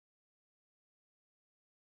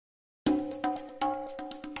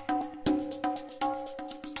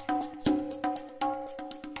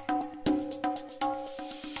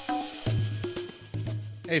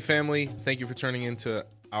Hey family, thank you for turning into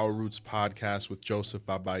Our Roots podcast with Joseph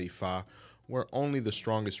Baba Ifa, where only the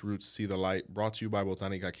strongest roots see the light, brought to you by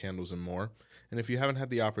Botanica Candles and more. And if you haven't had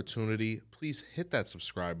the opportunity, please hit that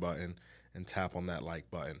subscribe button and tap on that like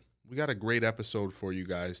button. We got a great episode for you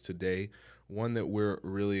guys today, one that we're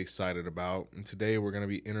really excited about. And today we're going to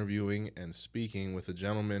be interviewing and speaking with a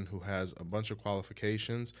gentleman who has a bunch of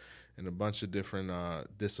qualifications in a bunch of different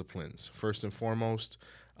disciplines. First and foremost,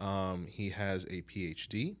 he has a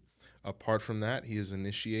Ph.D. Apart from that, he is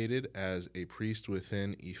initiated as a priest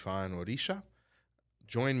within Ifa and Orisha.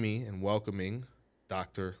 Join me in welcoming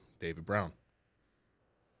Dr. David Brown.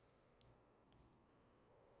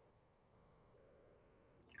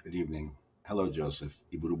 Good evening. Hello, Joseph.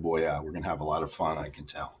 Iburu Boya. We're going to have a lot of fun, I can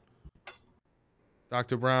tell.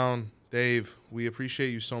 Dr. Brown, Dave, we appreciate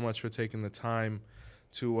you so much for taking the time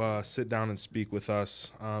to sit down and speak with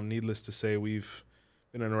us. Needless to say, we've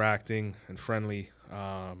been interacting and friendly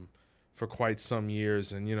for quite some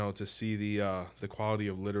years, and to see the quality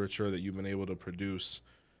of literature that you've been able to produce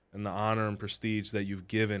and the honor and prestige that you've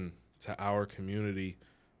given to our community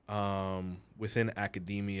within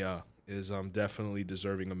academia is definitely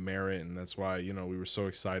deserving of merit, and that's why we were so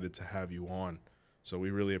excited to have you on. So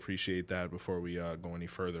we really appreciate that. Before we go any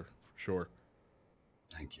further, for sure.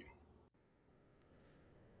 Thank you.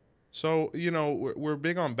 So, we're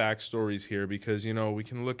big on backstories here because, we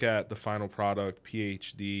can look at the final product,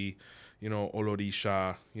 Ph.D.,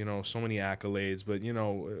 Orisha, so many accolades, but,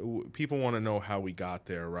 people want to know how we got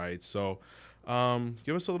there, right? So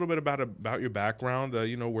give us a little bit about your background,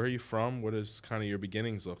 where are you from? What does kind of your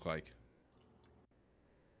beginnings look like?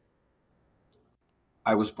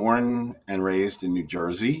 I was born and raised in New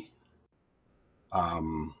Jersey,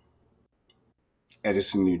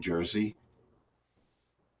 Edison, New Jersey.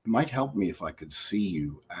 It might help me if I could see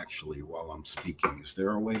you actually while I'm speaking. Is there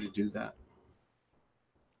a way to do that?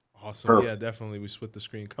 Awesome. Perfect. Yeah, definitely. We split the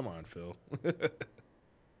screen. Come on, Phil.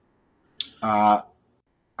 I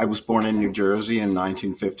was born in New Jersey in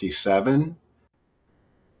 1957.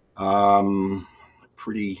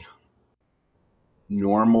 Pretty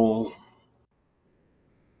normal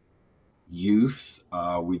youth,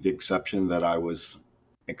 with the exception that I was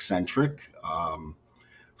eccentric. From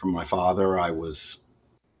my father, I was,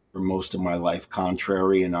 for most of my life,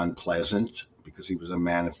 contrary and unpleasant because he was a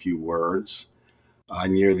man of few words.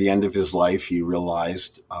 Near the end of his life, he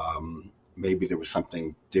realized maybe there was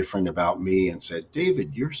something different about me and said,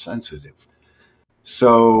 David, you're sensitive.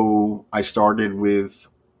 So I started with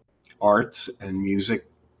arts and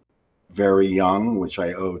music very young, which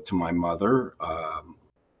I owe to my mother.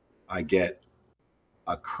 I get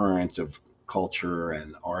a current of culture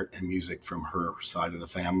and art and music from her side of the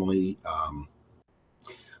family.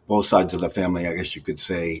 Both sides of the family, I guess you could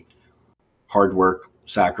say, hard work,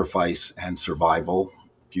 sacrifice, and survival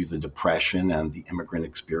due to the Depression and the immigrant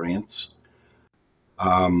experience.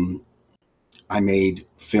 I made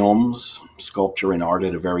films, sculpture, and art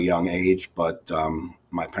at a very young age, but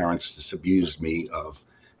my parents disabused me of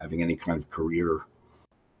having any kind of career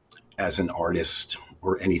as an artist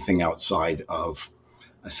or anything outside of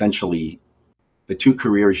essentially the two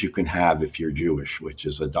careers you can have if you're Jewish, which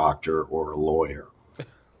is a doctor or a lawyer.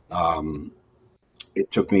 It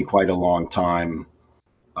took me quite a long time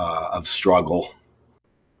of struggle,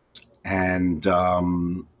 and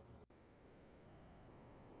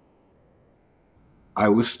I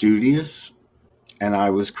was studious and I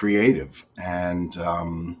was creative, and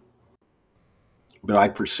but I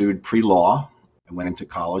pursued pre-law. I went into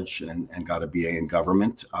college and got a BA in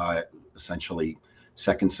government, essentially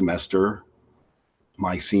second semester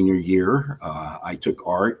my senior year. I took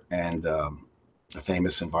art, and a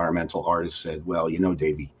famous environmental artist said, well,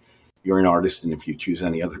 Davey, you're an artist, and if you choose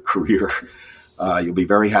any other career, you'll be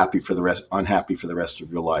very unhappy for the rest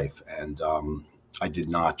of your life. And I did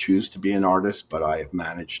not choose to be an artist, but I have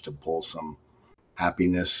managed to pull some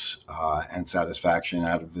happiness and satisfaction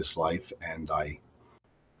out of this life, and I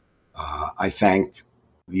thank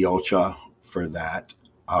the OCHA for that.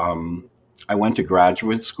 I went to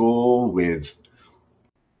graduate school with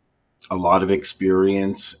a lot of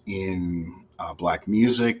experience in Black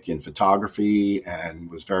music, in photography,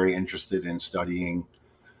 and was very interested in studying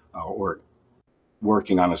or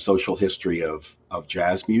working on a social history of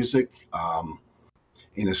jazz music.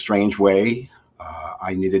 In a strange way,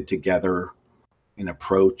 I knitted together an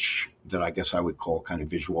approach that I guess I would call kind of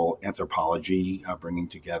visual anthropology, bringing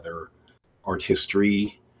together art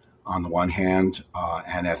history on the one hand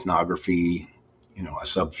and ethnography, a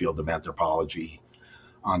subfield of anthropology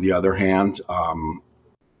on the other hand.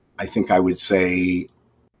 I think I would say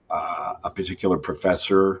a particular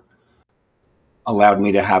professor allowed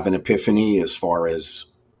me to have an epiphany as far as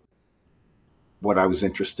what I was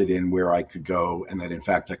interested in, where I could go, and that in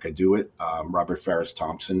fact I could do it. Robert Farris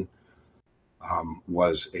Thompson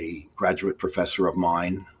was a graduate professor of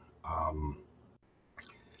mine, um,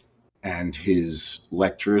 and his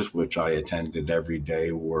lectures, which I attended every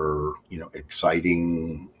day, were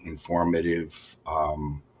exciting, informative.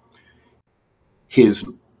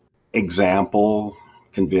 His example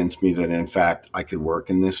convinced me that in fact I could work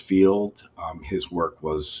in this field. His work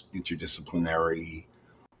was interdisciplinary,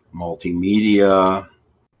 multimedia,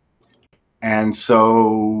 and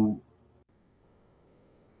so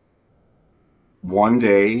one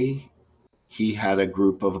day he had a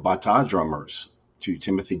group of bata drummers to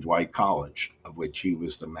Timothy Dwight College, of which he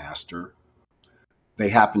was the master. They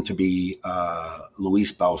happened to be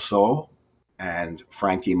Luis Balso and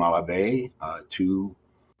Frankie Malabe, two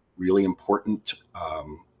really important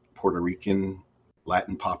Puerto Rican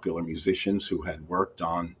Latin popular musicians who had worked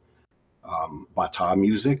on bata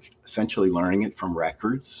music, essentially learning it from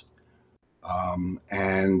records.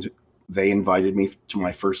 And they invited me to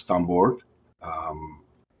my first tambor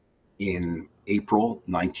in April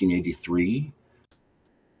 1983.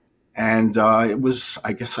 And it was,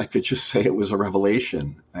 I guess I could just say it was a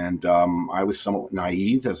revelation. And I was somewhat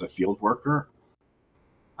naive as a field worker.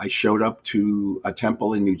 I showed up to a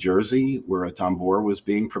temple in New Jersey where a tambor was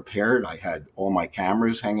being prepared. I had all my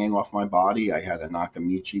cameras hanging off my body. I had a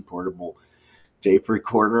Nakamichi portable tape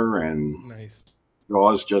recorder, and Nice.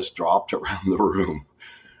 draws just dropped around the room.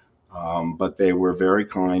 But they were very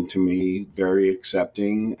kind to me, very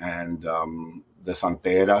accepting, and the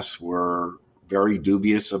Santeras were very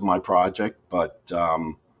dubious of my project, but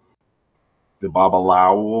the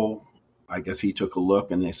Babalawo, I guess he took a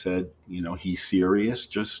look and they said, he's serious,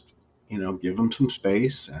 just, give him some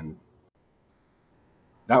space. And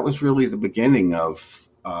that was really the beginning of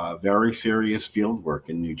very serious field work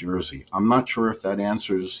in New Jersey. I'm not sure if that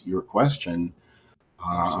answers your question.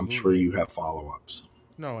 I'm sure Absolutely. you have follow-ups.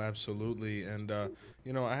 No, absolutely. And, I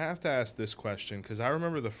have to ask this question because I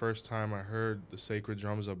remember the first time I heard the sacred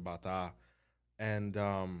drums of Bata. And,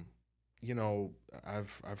 you know,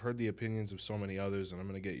 I've heard the opinions of so many others, and I'm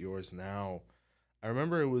going to get yours now. I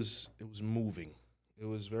remember it was moving. It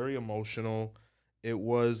was very emotional. It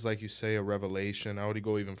was, like you say, a revelation. I would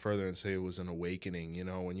go even further and say it was an awakening.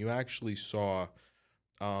 When you actually saw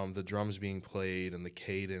the drums being played and the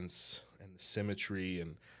cadence and the symmetry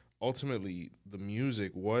and ultimately the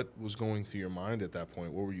music, what was going through your mind at that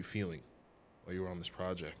point? What were you feeling while you were on this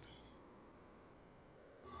project?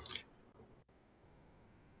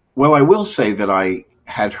 Well, I will say that I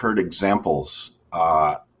had heard examples.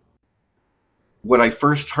 What I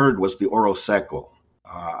first heard was the Oro Seco.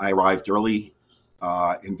 I arrived early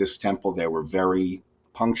in this temple. They were very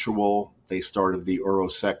punctual. They started the Oro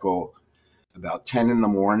Seco about 10 in the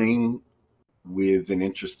morning with an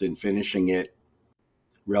interest in finishing it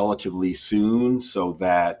relatively soon so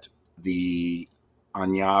that the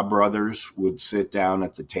Anya brothers would sit down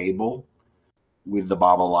at the table with the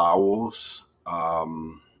Babalawos.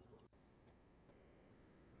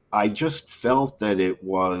 I just felt that it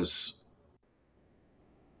was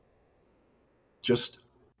just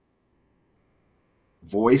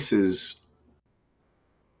voices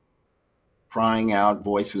crying out,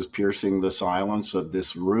 voices piercing the silence of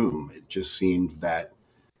this room. It just seemed that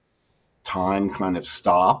time kind of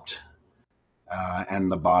stopped,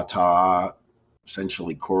 and the Bata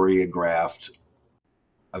essentially choreographed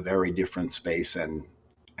a very different space and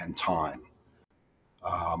time.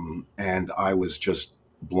 And I was just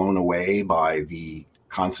blown away by the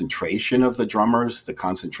concentration of the drummers, the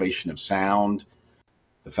concentration of sound,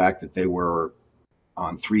 the fact that they were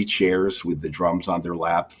on three chairs with the drums on their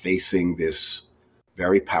lap facing this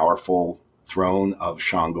very powerful throne of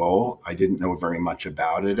Shango. I didn't know very much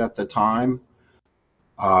about it at the time,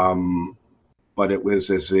 but it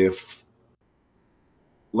was as if,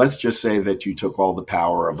 let's just say that you took all the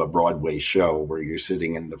power of a Broadway show where you're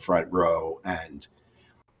sitting in the front row and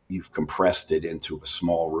you've compressed it into a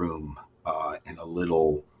small room in a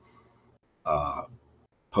little uh,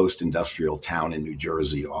 post-industrial town in New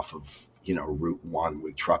Jersey off of Route 1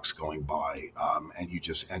 with trucks going by, and you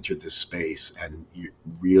just enter this space and you're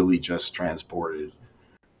really just transported.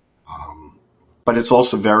 Um, but it's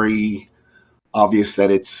also very obvious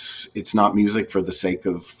that it's not music for the sake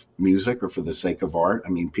of music or for the sake of art. I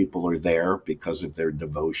mean, people are there because of their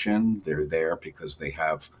devotion. They're there because they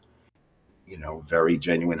have very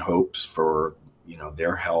genuine hopes for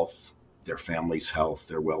their health, their family's health,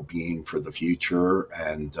 their well-being for the future,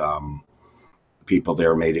 and people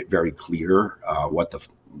there made it very clear what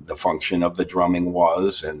the function of the drumming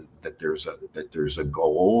was, and that there's a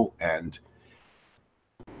goal. And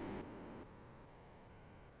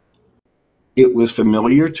It was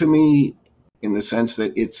familiar to me in the sense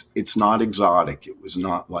that it's not exotic. It was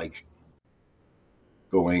not like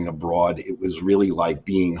going abroad. It was really like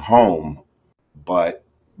being home, but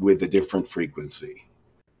with a different frequency,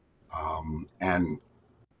 and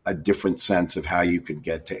a different sense of how you could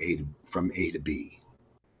get from A to B.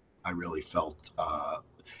 I really felt,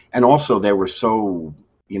 and also they were so,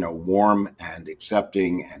 warm and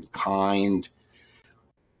accepting and kind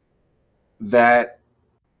that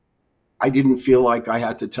I didn't feel like I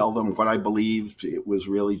had to tell them what I believed. It was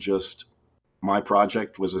really just my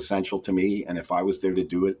project was essential to me, and if I was there to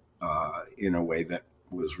do it in a way that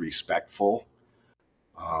was respectful,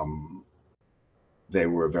 um, they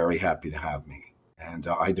were very happy to have me. And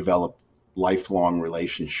I developed lifelong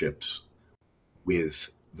relationships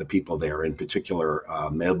with the people there, in particular,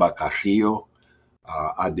 Melba Carrillo,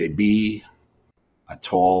 Adebi, a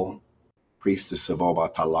tall priestess of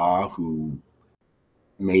Obatala who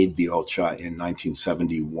made the Ocha in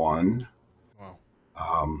 1971. Wow.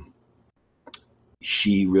 Um,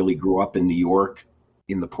 she really grew up in New York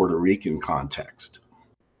in the Puerto Rican context.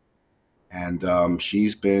 And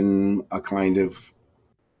she's been a kind of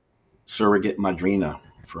surrogate madrina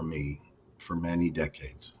for me for many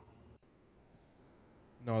decades.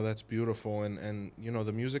 No, that's beautiful. And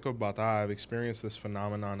the music of Bata, I've experienced this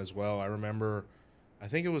phenomenon as well. I remember, I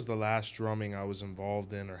think it was the last drumming I was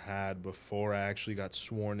involved in or had before I actually got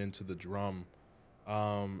sworn into the drum.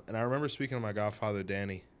 And I remember speaking to my godfather,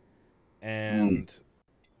 Danny, Mm. and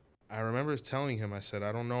I remember telling him, I said,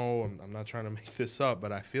 I don't know, I'm not trying to make this up,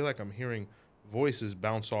 but I feel like I'm hearing voices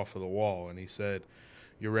bounce off of the wall. And he said,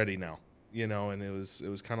 "You're ready now." And it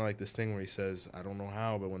was kind of like this thing where he says, I don't know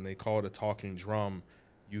how, but when they call it a talking drum,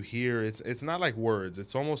 you hear it's not like words.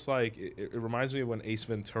 It's almost like it reminds me of when Ace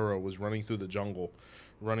Ventura was running through the jungle,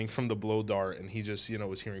 running from the blow dart, and he just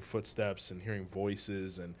was hearing footsteps and hearing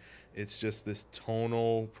voices, and it's just this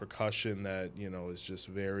tonal percussion that is just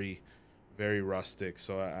very, very rustic.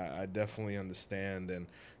 So I definitely understand. And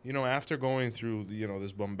after going through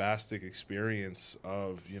this bombastic experience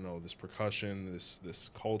of this percussion, this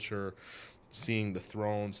culture, seeing the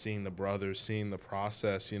throne, seeing the brothers, seeing the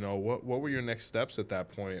process, what were your next steps at that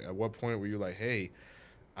point? At what point were you like, hey,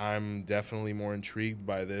 I'm definitely more intrigued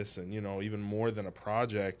by this, and even more than a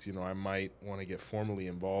project, I might want to get formally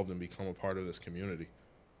involved and become a part of this community?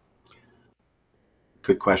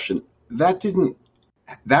 Good question. That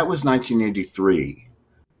was 1983.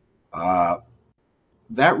 Uh,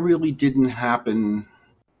 that really didn't happen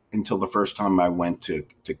until the first time I went to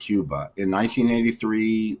Cuba. In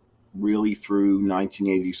 1983, really through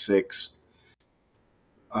 1986,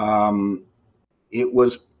 um, it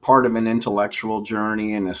was part of an intellectual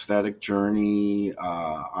journey, an aesthetic journey.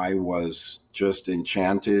 I was just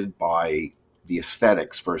enchanted by the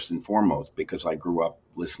aesthetics first and foremost because I grew up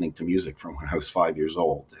listening to music from when I was 5 years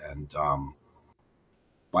old. And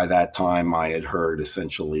by that time, I had heard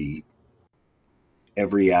essentially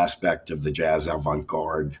every aspect of the jazz avant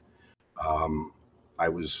garde. Um, I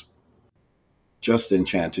was just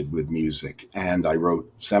enchanted with music. And I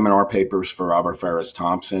wrote seminar papers for Robert Farris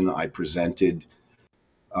Thompson. I presented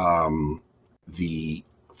um, the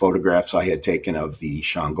photographs I had taken of the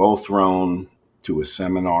Shango throne to a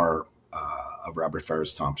seminar of Robert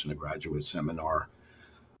Farris Thompson, a graduate seminar.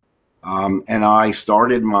 And I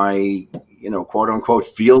started my, quote unquote,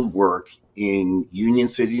 field work in Union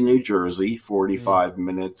City, New Jersey, Mm. 45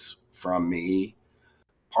 minutes from me.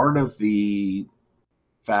 Part of the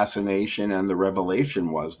fascination and the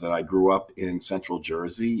revelation was that I grew up in central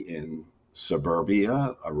Jersey in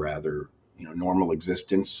suburbia, a rather normal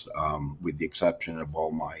existence, with the exception of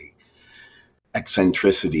all my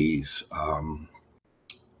eccentricities.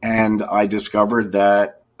 And I discovered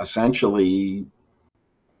that essentially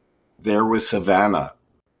there was Savannah,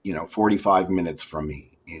 45 minutes from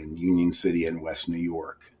me in Union City in West New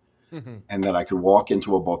York, and that I could walk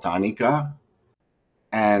into a botanica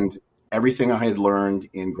and everything I had learned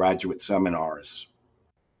in graduate seminars,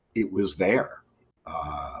 it was there.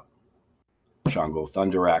 Uh, Shango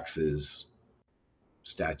thunder axes,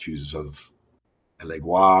 statues of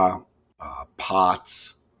Elegua,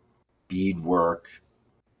 pots, beadwork.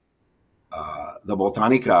 The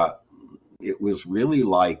botanica, it was really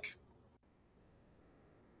like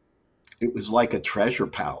it was like a treasure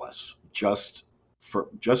palace, just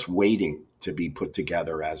waiting to be put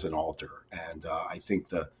together as an altar. And I think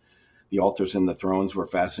the altars and the thrones were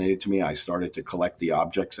fascinating to me. I started to collect the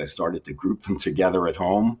objects. I started to group them together at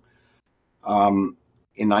home.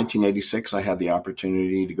 In 1986, I had the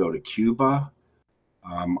opportunity to go to Cuba.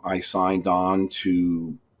 I signed on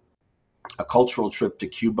to a cultural trip to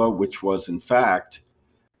Cuba, which was in fact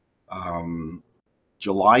um,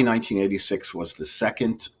 July 1986 was the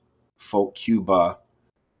second Folk Cuba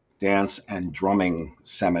dance and drumming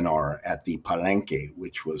seminar at the Palenque,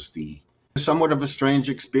 which was somewhat of a strange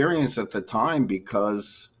experience at the time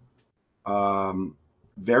because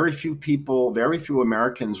very few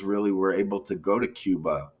Americans really were able to go to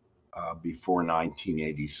Cuba before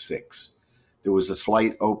 1986. There was a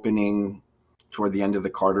slight opening toward the end of the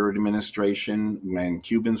Carter administration when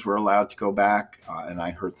Cubans were allowed to go back, and I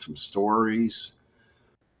heard some stories.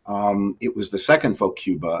 It was the second Folk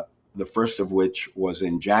Cuba, the first of which was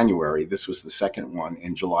in January. This was the second one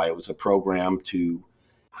in July. It was a program to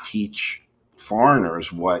teach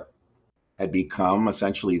foreigners what had become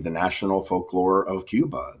essentially the national folklore of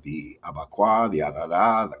Cuba, the Abacuá, the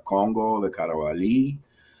Arara, the Congo, the Carawali.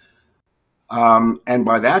 And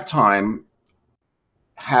by that time,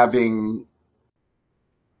 having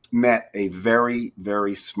met a very,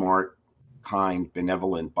 very smart, kind,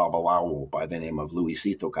 benevolent Babalawo by the name of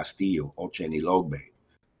Luisito Castillo, Ochenilogbe,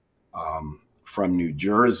 from New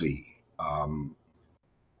Jersey.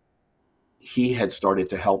 He had started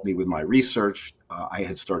to help me with my research. I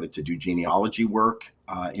had started to do genealogy work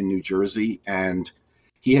in New Jersey, and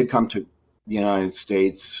he had come to the United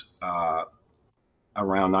States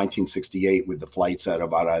around 1968 with the flights out of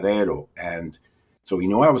Varadero. And so he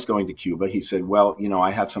knew I was going to Cuba. He said, well,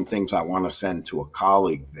 I have some things I want to send to a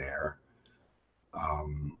colleague there.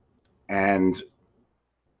 And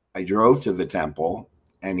I drove to the temple,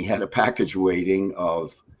 and he had a package waiting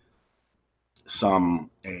of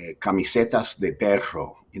some camisetas de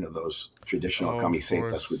perro, those traditional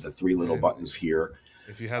camisetas with the three little buttons here.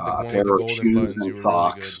 If you had the a one pair with the of golden shoes buttons, and you were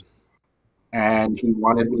socks. really And he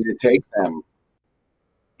wanted me to take them.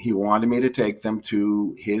 He wanted me to take them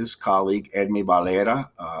to his colleague, Edme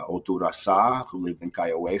Valera, Oturasa, who lived in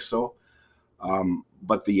Cayo Hueso.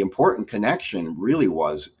 But the important connection really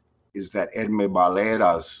is that Edme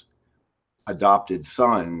Valera's adopted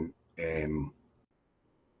son,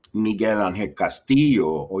 Miguel Ángel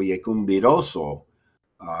Castillo, Oyecumbiroso,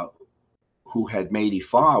 who had made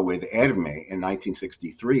Ifa with Herme in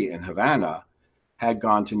 1963 in Havana, had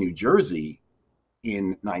gone to New Jersey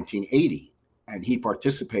in 1980. And he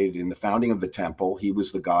participated in the founding of the temple. He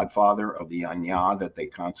was the godfather of the Añá that they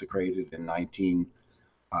consecrated in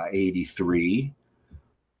 1983.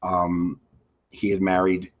 He had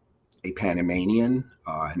married a Panamanian,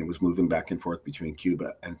 and he was moving back and forth between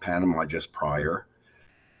Cuba and Panama just prior.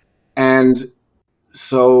 And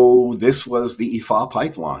so this was the Ifa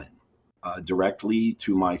pipeline directly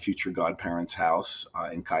to my future godparents' house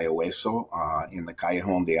in Cayo Hueso, in the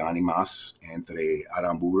Callejón de Ánimas, entre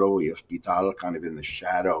Aramburo y Hospital, kind of in the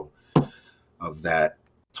shadow of that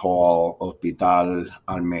tall Hospital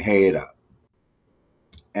Almejera.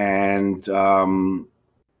 And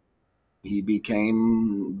he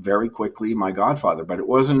became very quickly my godfather. But it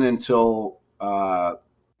wasn't until 3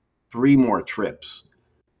 more trips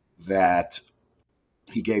that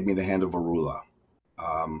he gave me the hand of a ruler.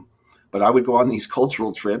 But I would go on these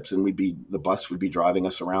cultural trips, and the bus would be driving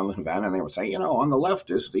us around the Havana, and they would say, on the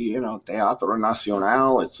left is the, Teatro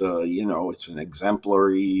Nacional. It's it's an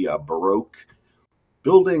exemplary Baroque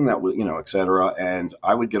building that was, et cetera. And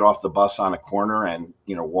I would get off the bus on a corner and,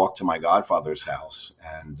 walk to my godfather's house.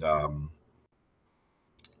 And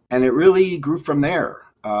it really grew from there.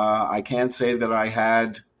 I can't say that I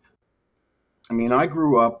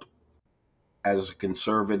grew up as a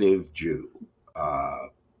conservative Jew.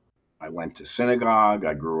 I went to synagogue.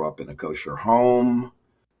 I grew up in a kosher home.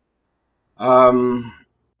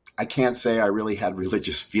 I can't say I really had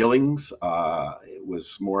religious feelings. It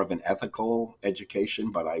was more of an ethical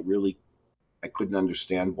education, but I couldn't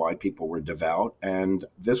understand why people were devout. And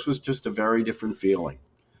this was just a very different feeling.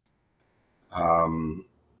 It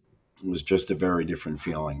was just a very different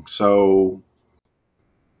feeling. So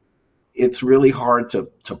it's really hard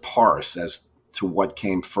to parse as to what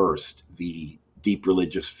came first, the deep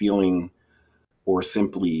religious feeling, or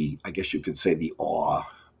simply, I guess you could say, the awe,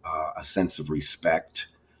 a sense of respect.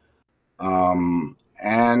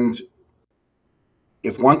 And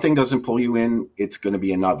if one thing doesn't pull you in, it's going to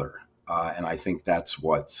be another. And I think that's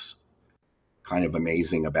what's kind of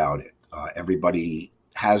amazing about it. Everybody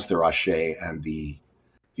has their ashe, and the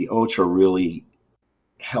ocha really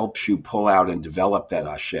helps you pull out and develop that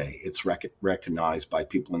ashe. It's recognized by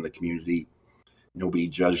people in the community. Nobody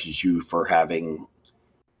judges you for having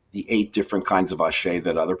the 8 different kinds of ashe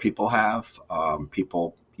that other people have.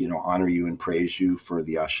 People, honor you and praise you for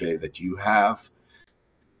the ashe that you have.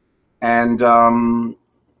 And, I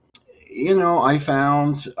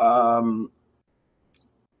found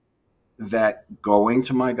that going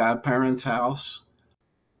to my godparents' house,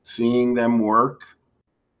 seeing them work,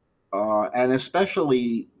 and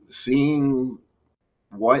especially seeing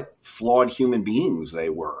what flawed human beings they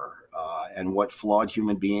were, and what flawed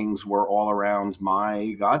human beings were all around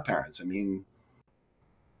my godparents. I mean,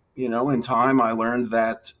 in time I learned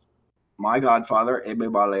that my godfather, Ebe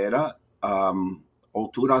Balera,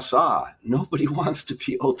 Oturasa. Nobody wants to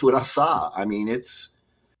be Oturasa. I mean, it's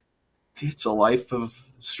a life of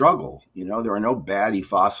struggle. There are no bad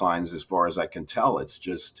Ifa signs as far as I can tell. It's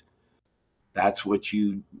just that's what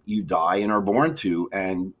you die and are born to,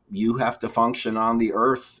 and you have to function on the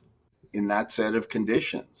earth in that set of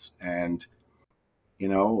conditions. And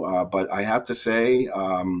but I have to say,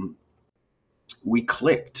 we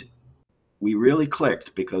clicked. We really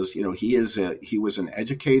clicked because he was an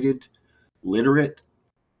educated, literate,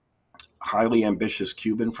 highly ambitious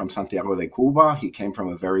Cuban from Santiago de Cuba. He came from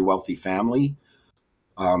a very wealthy family.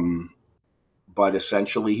 Um, but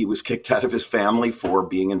essentially he was kicked out of his family for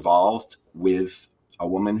being involved with a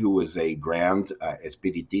woman who was a grand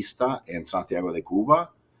espiritista in Santiago de Cuba.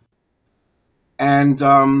 And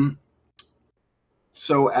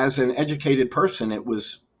so, as an educated person, it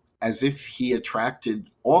was as if he attracted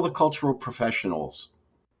all the cultural professionals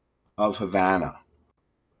of Havana,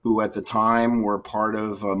 who at the time were part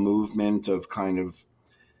of a movement of kind of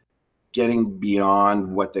getting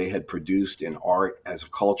beyond what they had produced in art as a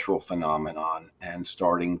cultural phenomenon and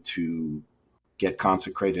starting to get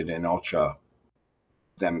consecrated in Ocha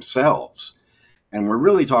themselves. And we're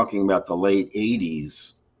really talking about the late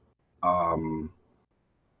 80s,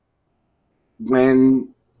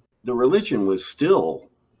 when the religion was still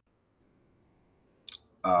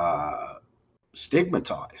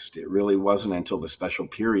stigmatized. It really wasn't until the special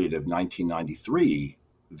period of 1993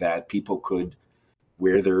 that people could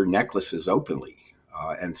wear their necklaces openly.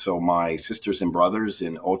 And so my sisters and brothers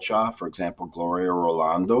in Ocha, for example, Gloria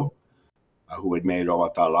Rolando, who had made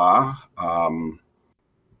Oatala,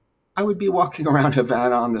 I would be walking around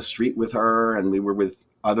Havana on the street with her, and we were with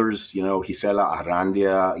others, Gisela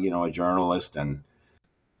Arrandia, a journalist, and,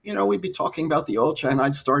 we'd be talking about the Ocha, and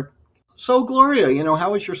I'd start, so Gloria,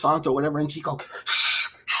 how is your santo, whatever, and she'd go,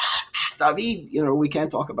 David, we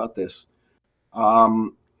can't talk about this.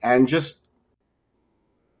 And just,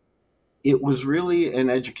 it was really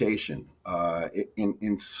an education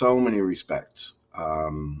in so many respects.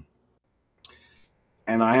 And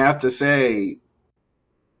I have to say,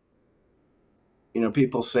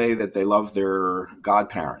 people say that they love their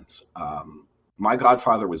godparents. My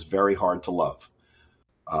godfather was very hard to love.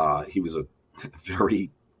 He was a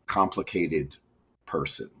very complicated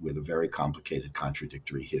person with a very complicated,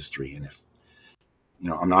 contradictory history. And if,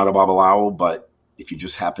 I'm not a Babalao, but if you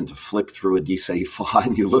just happen to flip through a Disei Fa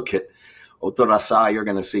and you look at Otorasa, you're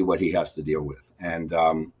going to see what he has to deal with. And,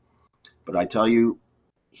 but I tell you,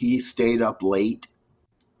 he stayed up late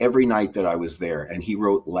every night that I was there, and he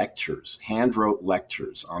wrote lectures, hand wrote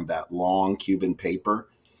lectures on that long Cuban paper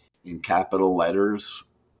in capital letters.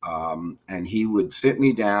 And he would sit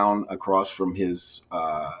me down across from his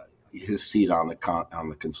seat on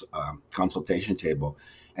the consultation table,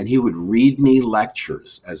 and he would read me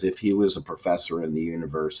lectures as if he was a professor in the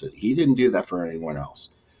university. He didn't do that for anyone else.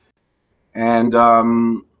 And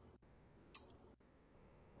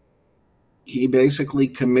he basically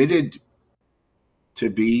committed to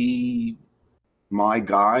be my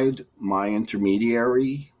guide, my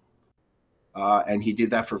intermediary, and he did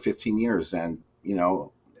that for 15 years. And,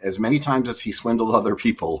 as many times as he swindled other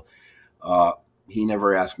people, he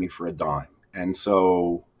never asked me for a dime. And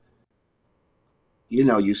so,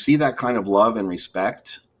 you see that kind of love and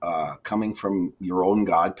respect coming from your own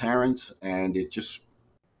godparents, and it just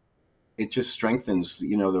strengthens,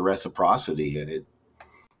 the reciprocity. And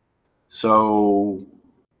so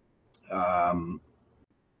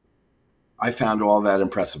I found all that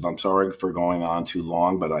impressive. I'm sorry for going on too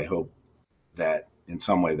long, but I hope that in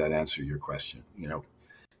some way that answered your question. No,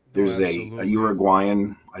 There's a absolutely.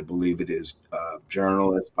 Uruguayan, I believe it is,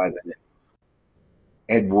 journalist by the name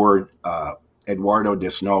Eduardo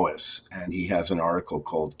Desnoes, and he has an article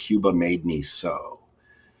called "Cuba Made Me So."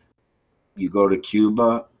 You go to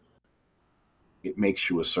Cuba, it makes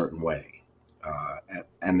you a certain way,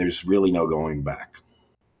 and there's really no going back.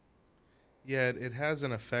 Yeah, it has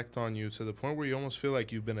an effect on you to the point where you almost feel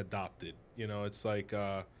like you've been adopted. It's like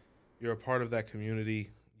you're a part of that community.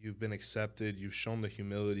 You've been accepted. You've shown the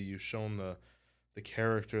humility. You've shown the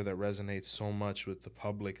character that resonates so much with the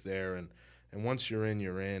public there. And once you're in,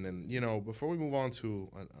 you're in. And, before we move on to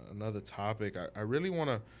another topic, I really want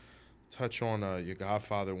to touch on your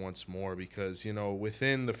godfather once more because,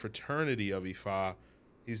 within the fraternity of Ifa,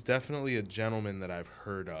 he's definitely a gentleman that I've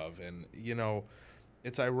heard of. And,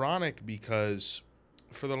 it's ironic because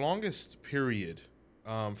for the longest period,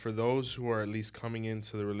 For those who are at least coming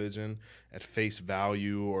into the religion at face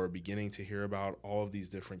value or beginning to hear about all of these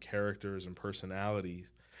different characters and personalities,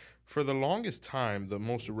 for the longest time, the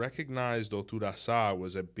most recognized Oturasa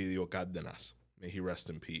was Epidio Cárdenas. May he rest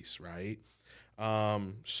in peace, right?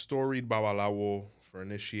 Storied Babalawo for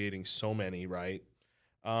initiating so many, right?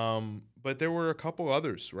 But there were a couple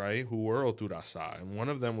others, right, who were Oturasa. And one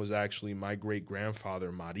of them was actually my great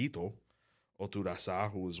grandfather, Marito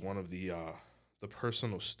Oturasa, who was one of the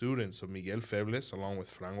personal students of Miguel Febles, along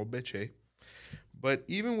with Frango Beche. But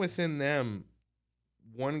even within them,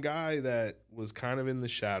 one guy that was kind of in the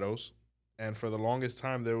shadows, and for the longest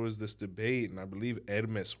time there was this debate, and I believe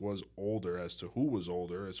Hermes was older as to who was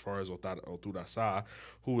older as far as Oturasa,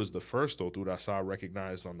 who was the first Oturasa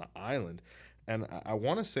recognized on the island. And I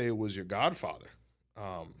want to say it was your godfather,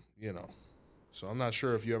 you know. So I'm not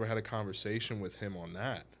sure if you ever had a conversation with him on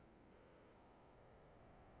that.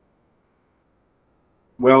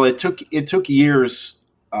 Well, it took years.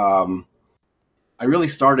 I really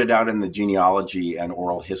started out in the genealogy and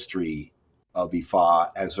oral history of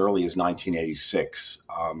Ifa as early as 1986,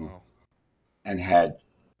 Wow. and had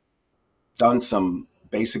done some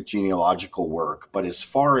basic genealogical work. But as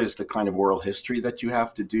far as the kind of oral history that you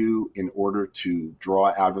have to do in order to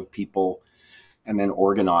draw out of people and then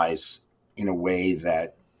organize in a way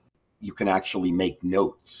that you can actually make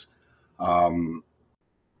notes. Um,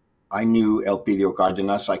 I knew Elpidio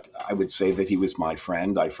Cardenas. I would say that he was my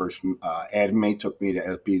friend. Edme took me to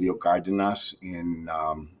Elpidio Cardenas in,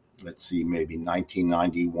 let's see, maybe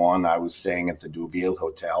 1991. I was staying at the Deauville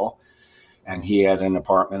Hotel, and Wow. he had an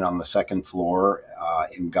apartment on the second floor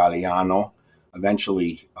in Galeano.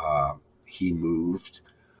 Eventually, he moved.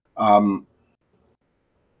 Um,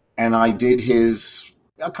 and I did his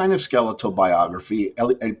a kind of skeletal biography.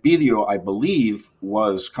 Elpidio, I believe,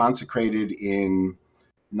 was consecrated in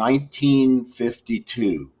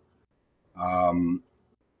 1952. Um,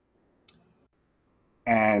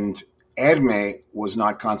 and Herme was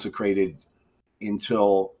not consecrated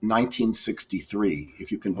until 1963,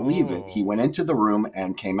 if you can believe it. He Oh, went into the room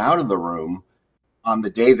and came out of the room on the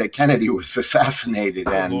day that Kennedy was assassinated,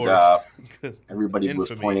 good and lord. everybody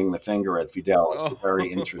was Infamy. pointing the finger at Fidel. It was very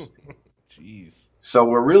Oh, interesting. jeez. So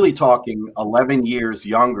we're really talking 11 years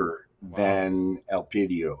younger Wow. than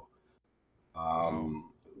Elpidio, Wow.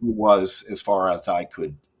 who was, as far as I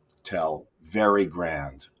could tell, very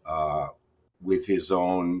grand, with his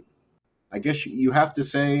own, I guess you have to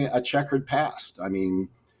say, a checkered past. I mean,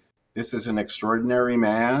 this is an extraordinary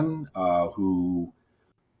man who,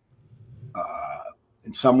 uh,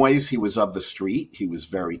 in some ways, he was of the street. He was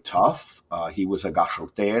very tough. He was a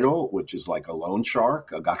garrotero, which is like a loan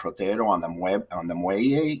shark, a garrotero on the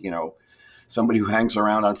muelle, somebody who hangs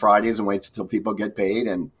around on Fridays and waits until people get paid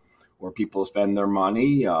and or people spend their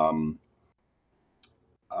money.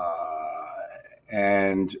 Uh,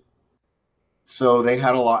 and so they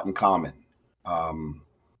had a lot in common. Um,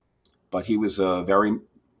 but he was a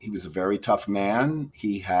very tough man.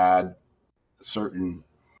 He had a certain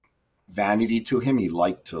vanity to him. He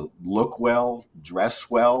liked to look well, dress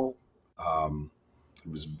well. Um, he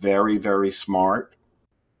was very, very smart.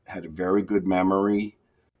 Had a very good memory.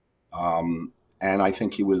 Um, and I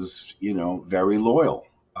think he was, very loyal.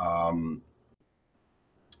 Um,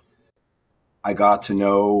 I got to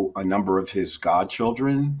know a number of his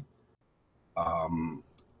godchildren. Um,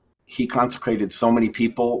 he consecrated so many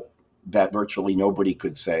people that virtually nobody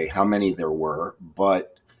could say how many there were,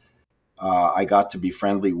 but I got to be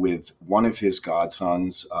friendly with one of his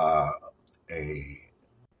godsons, a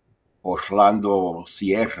Orlando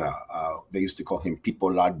Sierra. They used to call him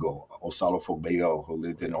Pipo Largo, Osalo Fogbeo, who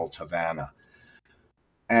lived Oh, in yeah. Old Havana.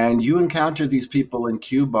 And you encounter these people in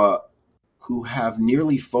Cuba who have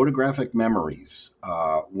nearly photographic memories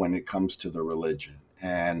when it comes to the religion.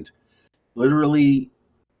 And literally,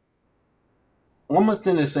 almost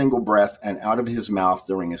in a single breath and out of his mouth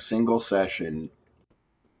during a single session,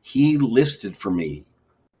 he listed for me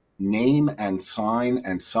name and sign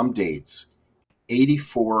and some dates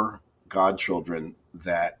 84 godchildren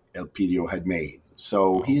that Elpidio had made.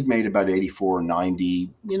 So he Wow. had made about 84 or 90,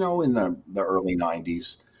 in the early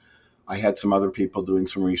 90s. I had some other people doing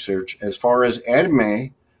some research. As far as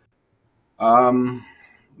Herme, um,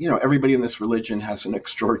 everybody in this religion has an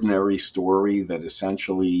extraordinary story that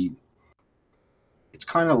essentially it's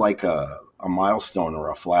kind of like a milestone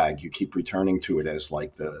or a flag. You keep returning to it as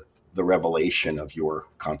like the revelation of your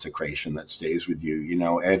consecration that stays with you.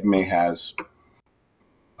 Edme has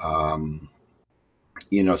um,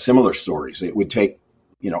 similar stories. It would take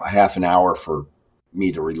a half an hour for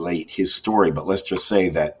me to relate his story, but let's just say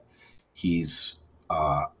that he's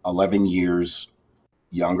 11 years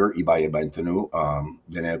younger, iba-iba intanu,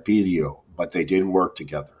 than Elpidio, but they did work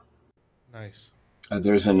together. Nice.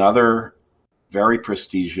 There's another very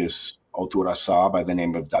prestigious Oturasa by the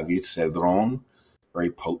name of David Cedron,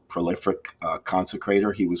 very prolific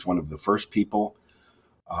consecrator. He was one of the first people,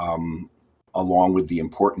 along with the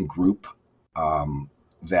important group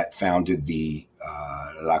that founded the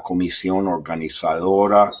La Comisión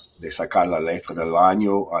Organizadora de Sacar la Letra del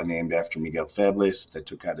Año, named after Miguel Febles, that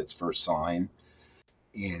took out its first sign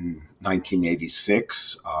in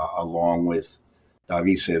 1986, along with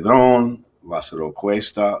David Cedron, Lázaro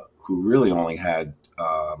Cuesta, who really only had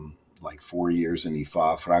like 4 years in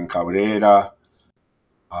IFA, Fran Cabrera,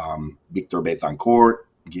 Victor Betancourt,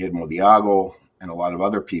 Guillermo Diago, and a lot of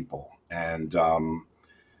other people. And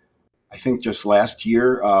I think just last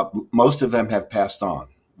year, most of them have passed on,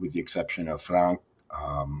 with the exception of Frank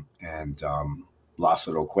and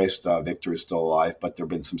Lázaro Cuesta. Victor is still alive, but there have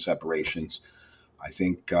been some separations. I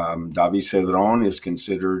think David Cedron is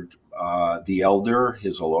considered the elder.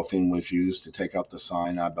 His olofin was used to take out the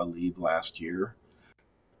sign, I believe, last year.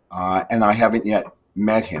 And I haven't yet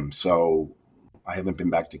met him, so I haven't been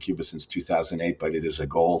back to Cuba since 2008, but it is a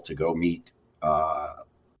goal to go meet,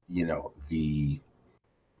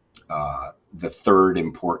 the third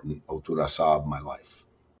important Oturasa of my life.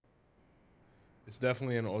 It's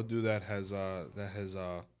definitely an Odu that has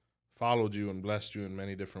followed you and blessed you in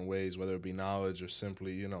many different ways, whether it be knowledge or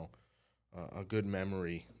simply, a good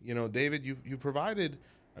memory. David, you provided,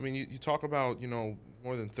 I mean, you talk about,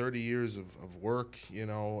 more than 30 years of work,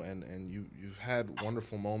 and you've had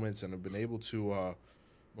wonderful moments and have been able to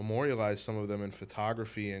memorialize some of them in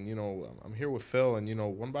photography. And, I'm here with Phil, and,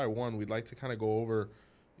 one by one, we'd like to kind of go over,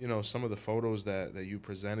 some of the photos that you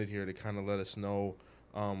presented here to kind of let us know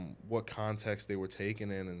what context they were taken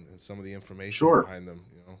in and some of the information behind them,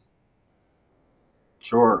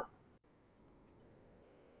 Sure.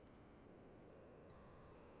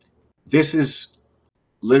 This is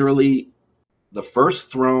literally the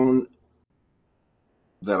first throne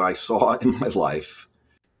that I saw in my life,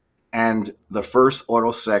 and the first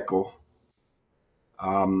oro seco.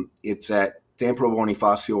 It's at Templo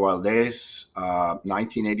Bonifacio Valdez,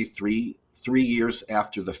 1983, 3 years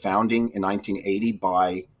after the founding in 1980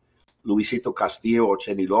 by Luisito Castillo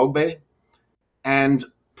Ochenilogbe. And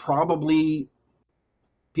probably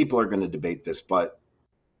people are going to debate this, but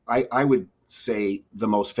I would say the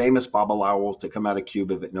most famous babalao to come out of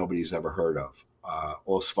Cuba that nobody's ever heard of.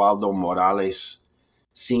 Osvaldo Morales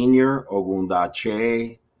Sr.,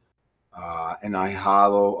 Ogundache, an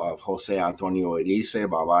ahijado of Jose Antonio Erice,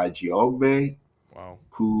 Baba Giogbe, wow,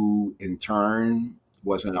 who in turn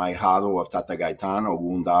was an ahijado of Tata Gaitan,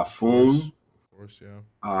 Ogunda Fun. Of course, yeah.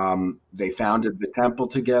 They founded the temple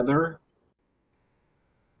together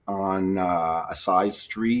on a side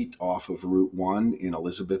street off of Route 1 in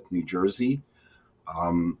Elizabeth, New Jersey.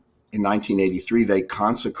 In 1983, they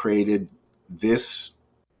consecrated this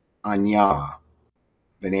Anya,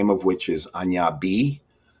 the name of which is Anya B.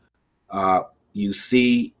 You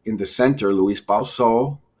see in the center Luis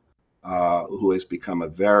Pauso, who has become a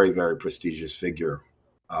very, very prestigious figure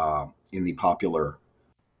in the popular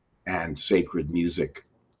and sacred music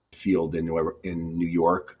field in New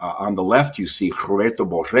York. On the left, you see Roberto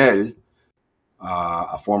Borrell,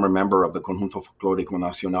 a former member of the Conjunto Folclórico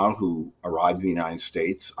Nacional who arrived in the United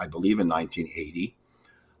States, I believe, in 1980.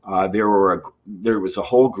 There was a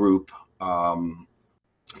whole group.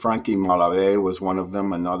 Frankie Malave was one of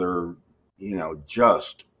them, another,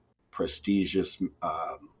 just prestigious,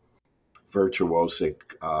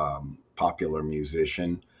 virtuosic, popular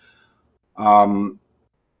musician.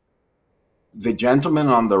 The gentleman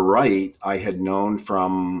on the right, I had known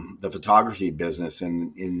from the photography business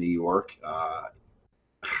in New York,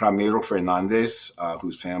 Ramiro Fernandez,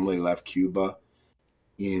 whose family left Cuba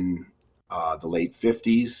in the late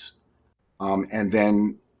 50s. And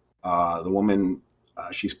then the woman,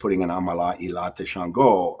 she's putting an Amala Ilate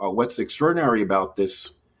Shango. What's extraordinary about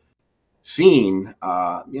this scene,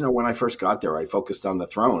 when I first got there, I focused on the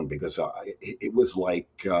throne because it was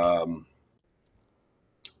like,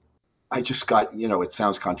 I just got, it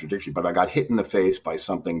sounds contradictory, but I got hit in the face by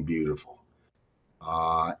something beautiful.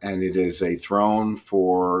 And it is a throne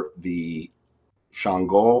for the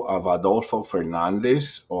Shango of Adolfo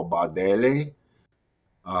Fernandez Obadele,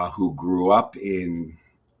 who grew up in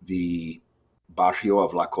the barrio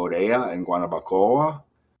of La Correa in Guanabacoa.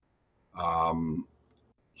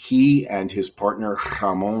 He and his partner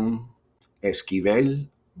Ramon Esquivel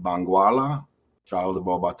Banguala, child of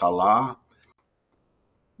Obatala,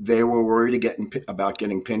 they were worried about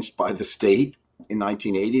getting pinched by the state. In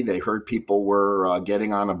 1980, they heard people were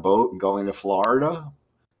getting on a boat and going to Florida.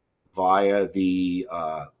 via the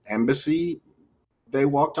embassy. They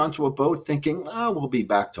walked onto a boat thinking, oh, we'll be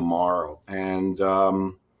back tomorrow. And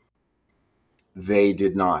they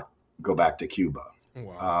did not go back to Cuba.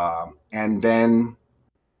 Wow. And then,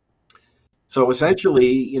 so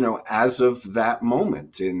essentially, as of that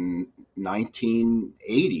moment in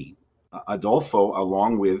 1980, Adolfo,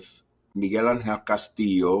 along with Miguel Angel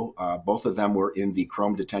Castillo, both of them were in the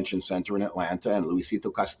Chrome Detention Center in Atlanta, and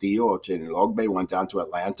Luisito Castillo, Ochenilogbe, went down to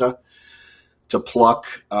Atlanta to pluck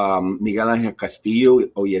Miguel Angel Castillo,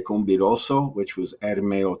 Oyekun Biroso, which was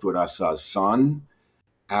Herme Otoraza's son,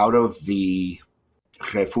 out of the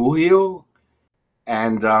refugio.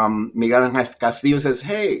 And Miguel Angel Castillo says,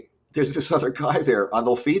 hey, there's this other guy there,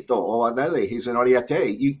 Adolfito Oadele. He's an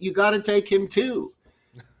Oriate. You got to take him too.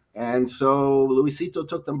 And so Luisito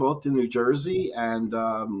took them both to New Jersey. And,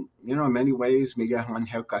 in many ways, Miguel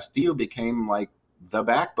Angel Castillo became like the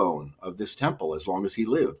backbone of this temple as long as he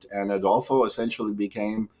lived. And Adolfo essentially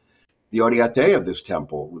became the Oriate of this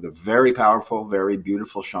temple with a very powerful, very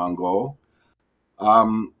beautiful Shango.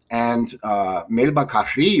 And Melba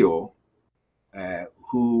Carrillo,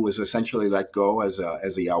 who was essentially let go as a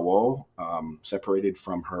yawo, separated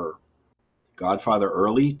from her godfather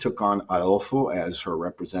early, took on Adolfo as her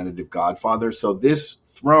representative godfather. So this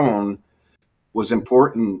throne was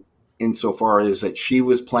important insofar as that she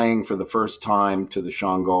was playing for the first time to the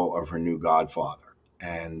Shango of her new godfather.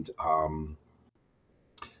 And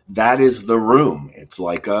that is the room. It's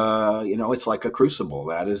like it's like a crucible.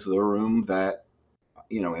 That is the room that,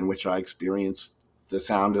 in which I experienced the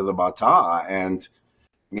sound of the bata. And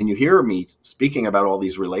you hear me speaking about all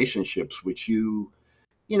these relationships, which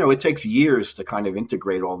it takes years to kind of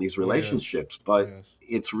integrate all these relationships, but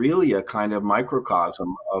it's really a kind of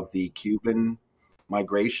microcosm of the Cuban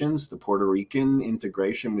migrations, the Puerto Rican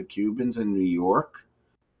integration with Cubans in New York,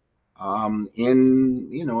 in,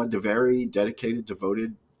 a very dedicated,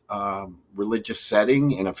 devoted religious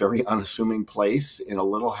setting in a very unassuming place in a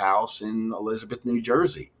little house in Elizabeth, New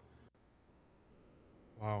Jersey.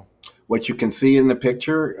 Wow. What you can see in the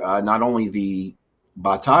picture, not only the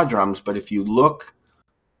bata drums, but if you look,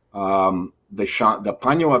 the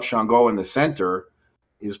paño of Shango in the center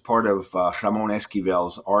is part of Ramon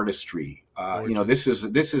Esquivel's artistry. This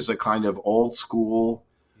is a kind of old school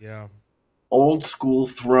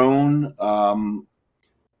throne.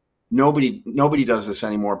 Nobody does this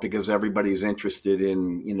anymore because everybody's interested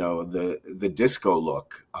in the disco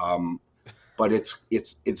look. But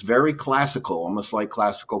it's very classical, almost like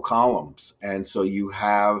classical columns. And so you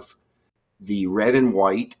have the red and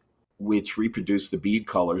white, which reproduce the bead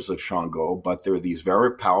colors of Shango, but there are these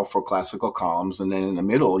very powerful classical columns. And then in the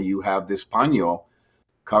middle, you have this paño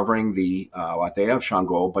covering the Watea of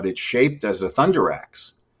Shango, but it's shaped as a thunder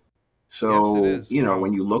axe. So, yes, it is.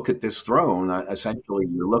 When you look at this throne, essentially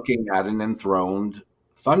you're looking at an enthroned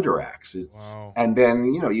thunder axe. And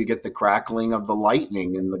then, you get the crackling of the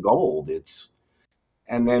lightning and the gold.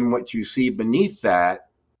 And then what you see beneath that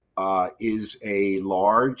is a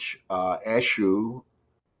large eshu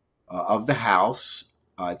of the house.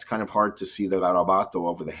 It's kind of hard to see the garabato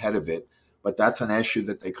over the head of it, but that's an eshu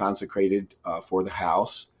that they consecrated for the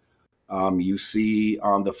house. You see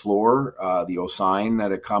on the floor the osign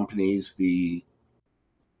that accompanies the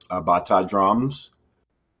bata drums.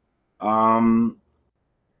 And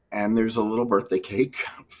there's a little birthday cake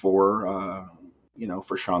for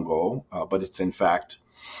Shango, but it's in fact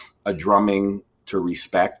a drumming to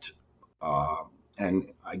respect,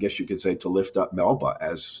 and I guess you could say to lift up Melba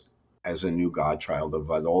as a new godchild of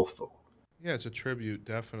Adolfo. Yeah, it's a tribute,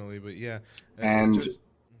 definitely. But yeah, and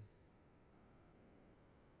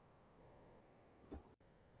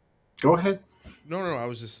go ahead. No, I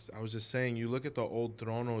was just saying. You look at the old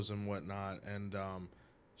tronos and whatnot, and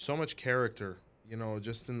so much character.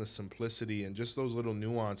 Just in the simplicity and just those little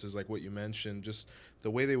nuances, like what you mentioned, just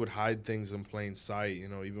the way they would hide things in plain sight.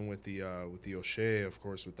 Even with the O'Shea, of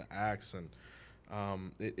course, with the axe, and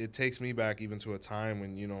it takes me back even to a time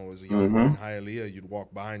when as a young boy in Hialeah, you'd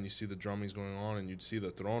walk by and you see the drummings going on, and you'd see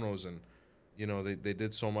the tronos, and they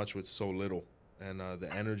did so much with so little, and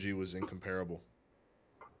the energy was incomparable.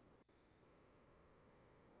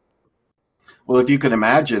 Well, if you can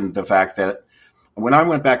imagine the fact that when I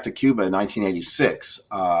went back to Cuba in 1986,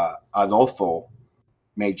 Adolfo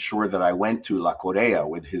made sure that I went to La Correa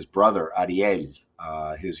with his brother, Ariel,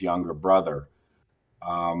 his younger brother.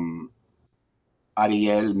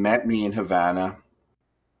 Ariel met me in Havana.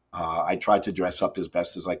 I tried to dress up as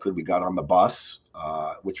best as I could. We got on the bus,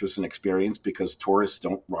 which was an experience because tourists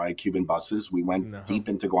don't ride Cuban buses. We went deep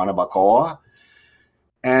into Guanabacoa.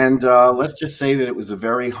 And let's just say that it was a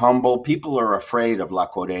very humble, people are afraid of La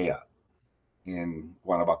Correa. in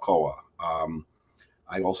Guanabacoa.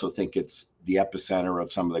 I also think it's the epicenter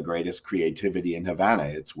of some of the greatest creativity in Havana.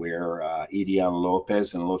 It's where Irian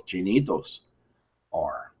Lopez and Los Chinitos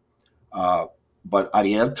are. Uh, but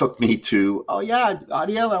Ariel took me to, oh yeah,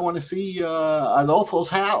 Ariel, I want to see Adolfo's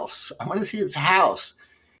house. I want to see his house,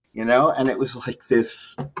 you know? And it was like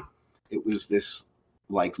this, it was this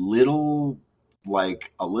like little,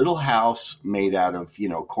 like a little house made out of, you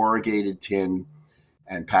know, corrugated tin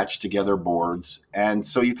and patched together boards. And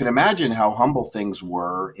so you can imagine how humble things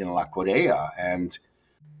were in La Correa. And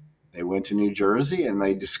they went to New Jersey and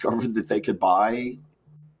they discovered that they could buy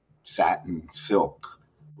satin, silk,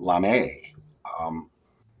 lame. Um,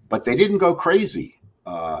 but they didn't go crazy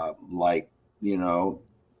like, you know,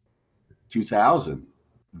 2000.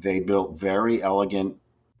 They built very elegant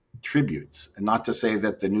tributes. And not to say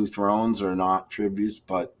that the new thrones are not tributes,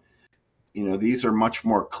 but, you know, these are much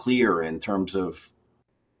more clear in terms of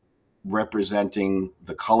representing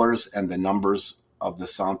the colors and the numbers of the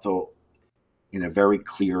Santo in a very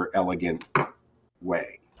clear, elegant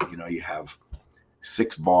way. You know, you have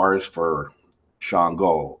 6 bars for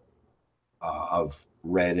Shango of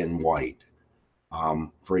red and white.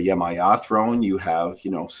 For Yemaya throne, you have, you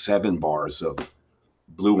know, 7 bars of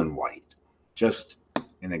blue and white. Just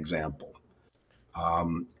an example.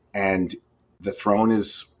 And the throne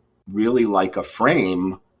is really like a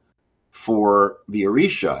frame for the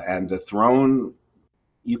Orisha, and the throne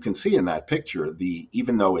you can see in that picture, the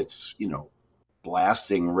even though it's, you know,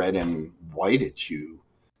 blasting red and white at you,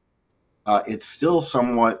 it's still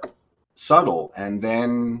somewhat subtle. And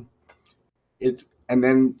then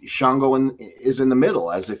Shango is in the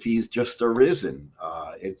middle as if he's just arisen.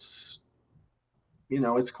 It's, you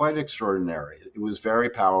know, it's quite extraordinary. It was very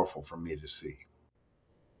powerful for me to see.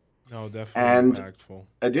 No, definitely And impactful.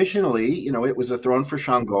 additionally, you know, it was a throne for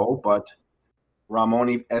Shango, but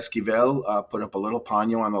Ramon Esquivel put up a little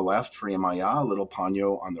paño on the left for Yemaya, a little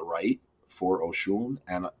paño on the right for Oshun,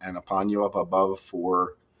 and a paño up above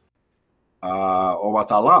for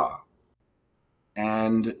Obatala.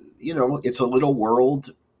 And, you know, it's a little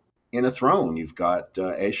world in a throne. You've got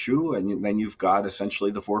Eshu, and then you've got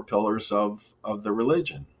essentially the 4 pillars of the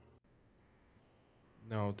religion.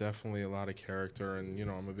 No, definitely a lot of character, and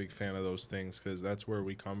I'm a big fan of those things because that's where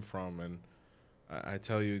we come from. And I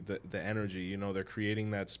tell you, the energy. They're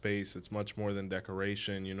creating that space. It's much more than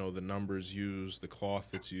decoration. The numbers used, the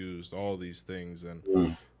cloth that's used, all these things, and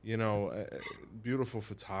Mm. you know, beautiful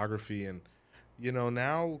photography, and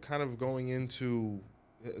now kind of going into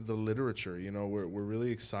the literature. We're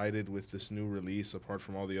really excited with this new release. Apart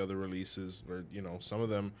from all the other releases, where some of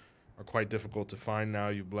them are quite difficult to find now.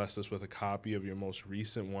 You've blessed us with a copy of your most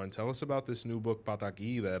recent one. Tell us about this new book,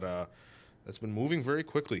 Patakin, that's been moving very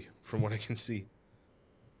quickly, from what I can see.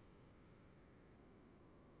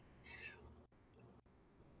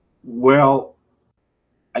 Well,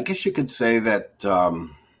 I guess you could say that,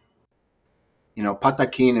 Patakin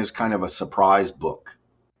is kind of a surprise book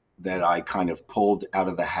that I kind of pulled out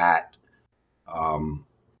of the hat um,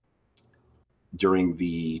 during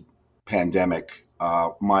the pandemic.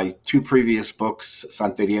 My 2 previous books,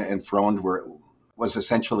 Santeria Enthroned, was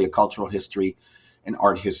essentially a cultural history and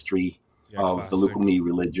art history Yeah, of the classic. Lukumi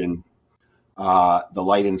religion. The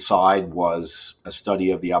Light Inside was a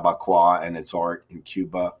study of the Abacoa and its art in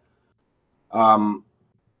Cuba. Um,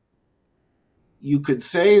 you could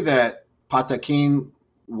say that Patakin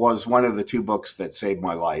was one of the 2 books that saved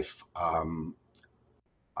my life.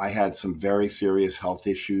 I had some very serious health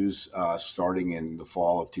issues starting in the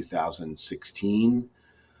fall of 2016,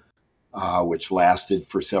 which lasted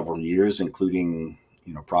for several years, including,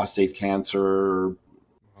 prostate cancer,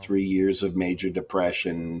 Wow. 3 years of major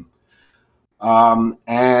depression,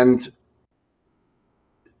 and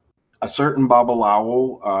a certain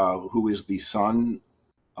Babalao, who is the son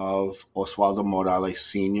of Oswaldo Morales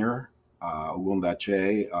Sr.,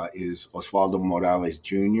 Ugundache, is Oswaldo Morales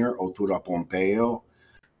Jr., Otura Pompeo.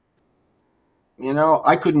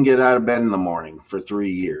 I couldn't get out of bed in the morning for 3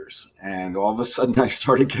 years. And all of a sudden, I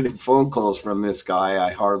started getting phone calls from this guy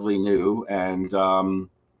I hardly knew. And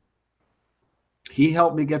he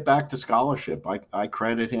helped me get back to scholarship. I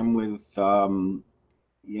credit him with, helping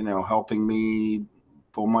me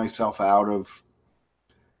pull myself out of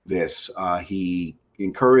this. He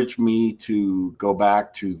encouraged me to go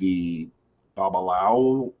back to the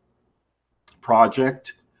Babalao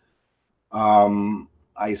project.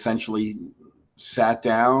 I essentially sat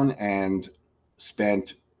down and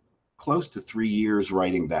spent close to 3 years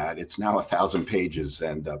writing that. It's now 1,000 pages,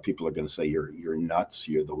 and people are going to say you're nuts.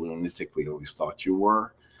 You're the lunatic we always thought you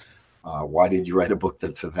were. Why did you write a book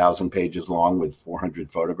that's 1,000 pages long with 400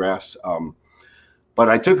 photographs? But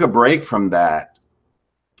I took a break from that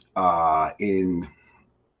in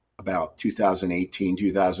about 2018,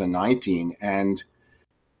 2019, and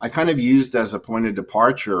I kind of used as a point of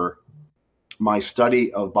departure my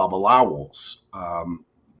study of babalawos,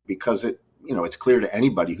 because it's clear to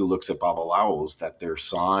anybody who looks at babalawos that their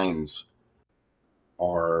signs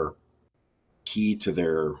are key to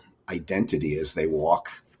their identity as they walk,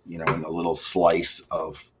 in the little slice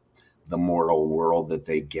of the mortal world that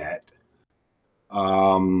they get.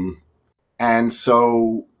 And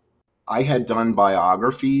so I had done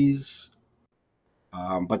biographies,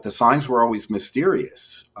 but the signs were always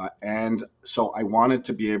mysterious. And so I wanted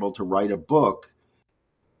to be able to write a book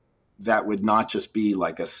that would not just be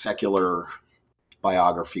like a secular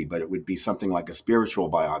biography, but it would be something like a spiritual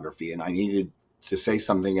biography. And I needed to say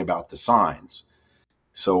something about the signs.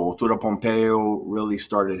 So Tura Pompeo really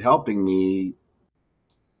started helping me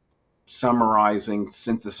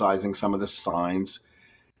synthesizing some of the signs.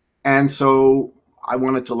 And so I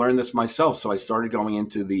wanted to learn this myself. So I started going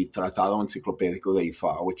into the Tratado Enciclopédico de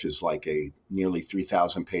Ifá, which is like a nearly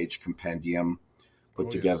 3,000 page compendium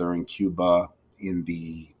put together in Cuba in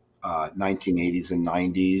the 1980s and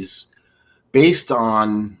 90s, based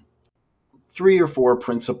on 3 or 4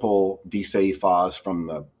 principal Dice Ifás from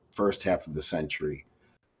the first half of the century.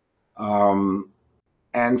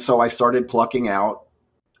 And so I started plucking out,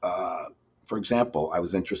 for example, I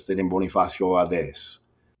was interested in Bonifacio Ades.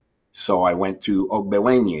 So I went to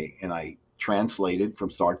Ogbewenye and I translated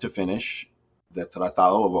from start to finish the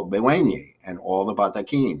Tratado of Ogbewenye and all the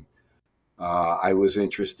Patakin. I was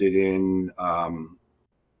interested in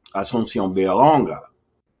Asunción Villalonga,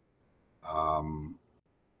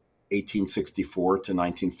 1864 to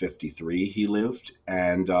 1953 he lived.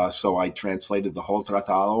 And so I translated the whole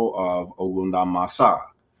Tratado of Ogundam Masa,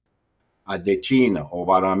 Adechina,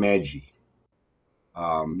 Ovarameji,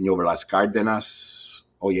 Ñobras Cárdenas,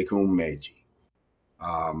 Oyekun Meji,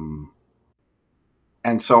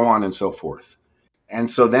 and so on and so forth. And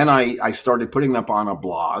so then I started putting them on a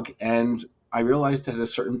blog, and I realized at a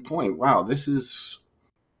certain point, wow,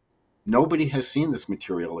 nobody has seen this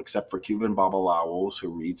material except for Cuban babalawos who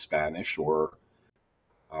read Spanish, or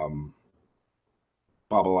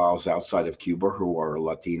babalawos outside of Cuba who are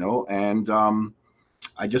Latino. And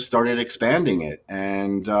I just started expanding it.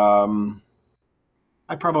 And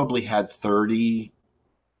I probably had 30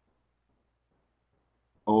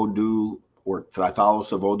 Odu or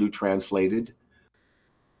Tratados of Odu translated.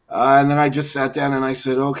 And then I just sat down and I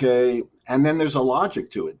said, okay. And then there's a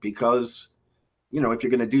logic to it, because, if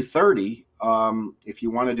you're going to do 30, if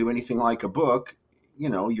you want to do anything like a book, you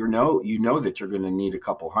know that you're going to need a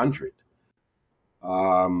couple hundred.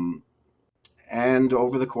 And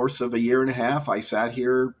over the course of a year and a half, I sat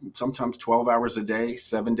here sometimes 12 hours a day,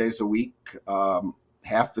 7 days a week,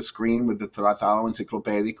 half the screen with the Tratado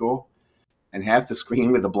Enciclopédico, and half the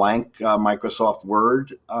screen with a blank Microsoft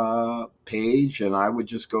Word page, and I would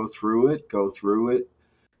just go through it.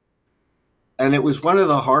 And it was one of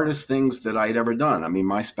the hardest things that I'd ever done. I mean,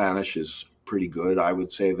 my Spanish is pretty good. I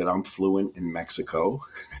would say that I'm fluent in Mexico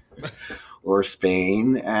or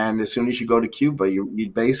Spain. And as soon as you go to Cuba, you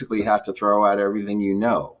basically have to throw out everything you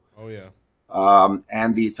know. Oh, yeah.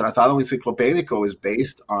 And the Tratado Enciclopédico is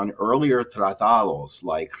based on earlier tratados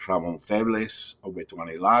like Ramón Febles,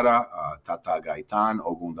 Obetuane Lara, Tata Gaitan,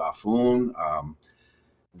 Ogundafun,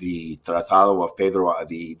 the Tratado of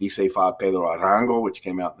the Dicefa Pedro Arango, which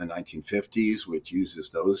came out in the 1950s, which uses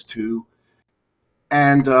those two.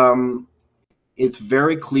 And it's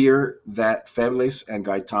very clear that Febles and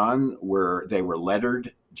Gaitan were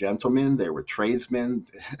lettered gentlemen, they were tradesmen,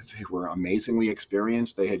 they were amazingly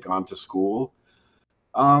experienced, they had gone to school,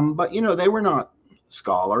 but they were not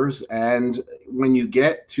scholars. And when you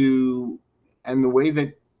get to, and the way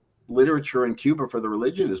that literature in Cuba for the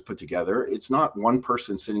religion is put together, it's not one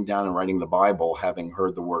person sitting down and writing the Bible having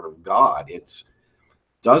heard the word of God. It's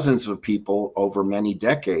dozens of people over many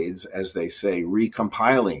decades, as they say,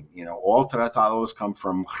 recompiling. All tratados come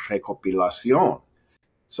from recopilación.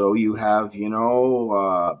 So you have,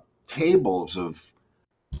 tables of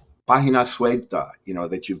página suelta,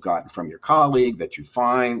 that you've gotten from your colleague, that you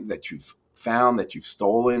find, that you've found, that you've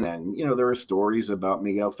stolen. And, there are stories about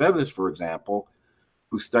Miguel Febles, for example,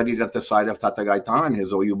 who studied at the site of Tata Gaitan,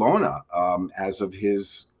 his Oyubona, as of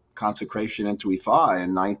his consecration into Ifá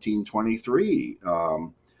in 1923,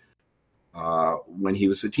 when he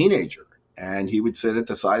was a teenager. And he would sit at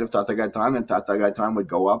the side of Tata Gaitan, and Tata Gaitan would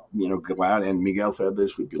go out, and Miguel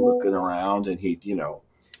Febles would be looking around, and he'd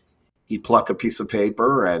pluck a piece of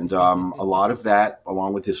paper, and a lot of that,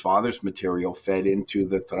 along with his father's material, fed into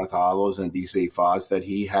the tratados and Dice Ifás that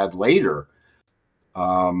he had later.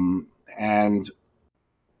 And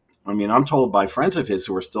I mean, I'm told by friends of his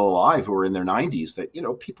who are still alive, who are in their 90s, that,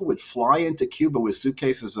 people would fly into Cuba with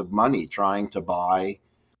suitcases of money trying to buy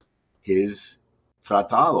his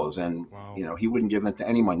tratados. And, Wow. he wouldn't give them to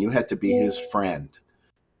anyone. You had to be his friend.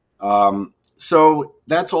 So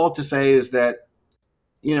that's all to say is that,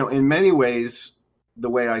 in many ways, the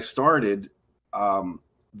way I started,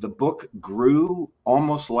 the book grew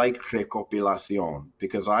almost like Recopilación,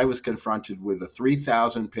 because I was confronted with a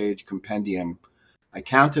 3,000-page compendium. I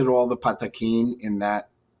counted all the Patakin in that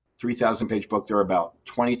 3,000-page book. There are about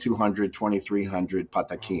 2,200, 2,300 Wow.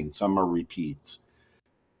 Patakin. Some are repeats.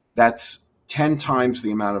 That's 10 times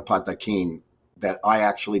the amount of Patakin that I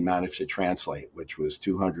actually managed to translate, which was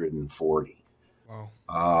 240.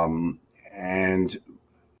 Wow. And,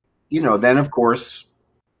 then of course,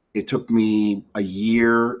 it took me a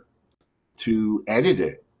year to edit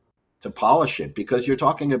it, to polish it, because you're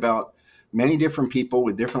talking about many different people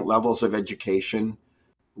with different levels of education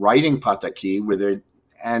writing Pataki with it.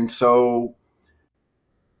 And so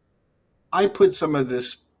I put some of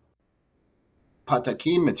this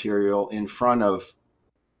Pataki material in front of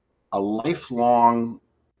a lifelong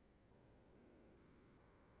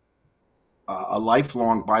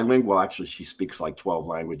bilingual. Actually, she speaks like 12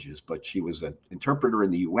 languages, but she was an interpreter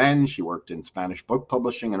in the UN. She worked in Spanish book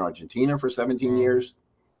publishing in Argentina for 17 Wow. years.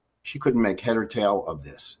 She couldn't make head or tail of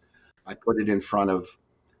this. I put it in front of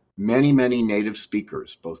many, many native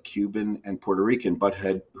speakers, both Cuban and Puerto Rican, but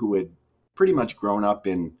who had pretty much grown up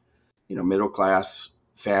in, middle class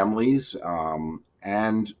families.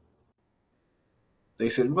 And they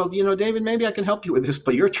said, well, David, maybe I can help you with this,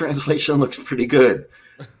 but your translation looks pretty good.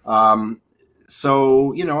 Um,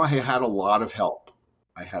 so, I had a lot of help.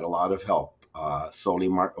 I had a lot of help.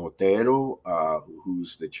 Solimar Otero,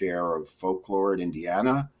 who's the chair of folklore at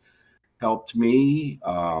Indiana, helped me.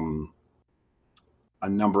 A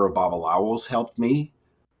number of babalawos helped me.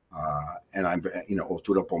 And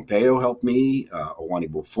Otura Pompeo helped me. Owani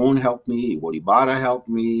Bufun helped me. Iworibara helped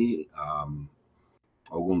me.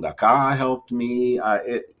 Ogundaka helped me.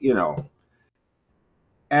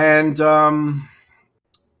 And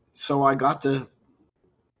so I got to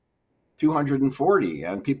 240,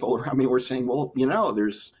 and people around me were saying, well,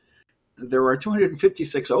 there are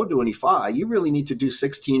 256 Odu and Ifa. You really need to do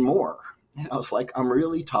 16 more. And I was like, I'm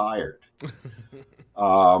really tired.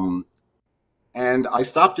 Um, and I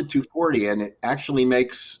stopped at 240, and it actually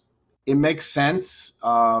makes sense.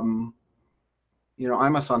 I'm a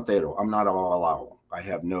santero. I'm not a babalao. I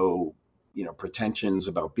have no, pretensions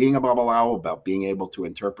about being a babalao, about being able to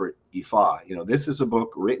interpret Ifa. This is a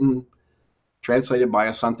book written, translated by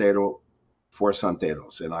a santero for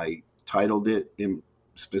santeros, and I titled it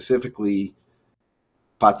specifically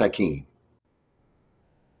Patakin,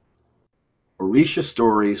 Orisha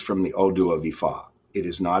Stories from the Odu of Ifa. It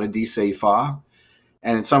is not a Dice Ifa,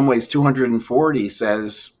 and in some ways 240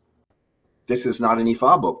 says this is not an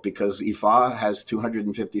Ifa book, because Ifa has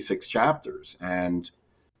 256 chapters. And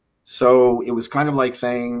so it was kind of like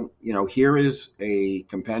saying, here is a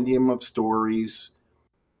compendium of stories,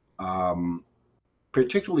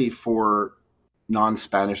 particularly for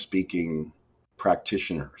non-Spanish speaking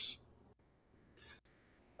practitioners.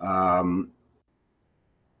 And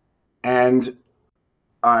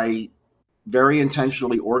I very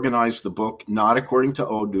intentionally organized the book not according to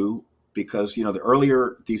Odu, because the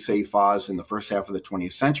earlier Dice Ifas in the first half of the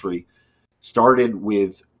 20th century started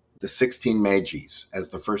with the 16 Megis as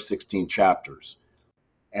the first 16 chapters.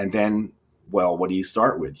 And then, well, what do you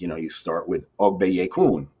start with? You start with Ogbe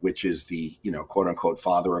Yekun, which is the, quote unquote,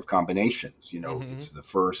 father of combinations. Mm-hmm. It's the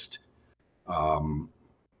first,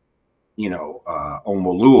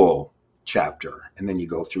 Omoluo chapter. And then you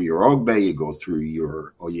go through your Ogbe, you go through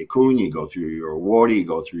your Oyekun, you go through your Wori, you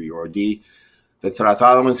go through your Odi. The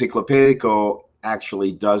Tratado Enciclopédico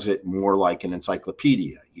actually does it more like an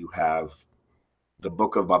encyclopedia. You have the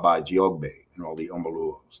book of Babaji Ogbe and all the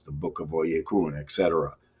Omoluos, the book of Oyekun,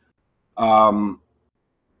 etc.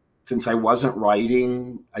 Since I wasn't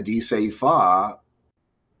writing a Dice Ifa,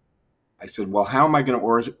 I said, well, how am I going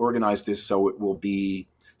to organize this so it will be,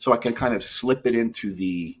 so I can kind of slip it into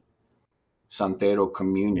the Santero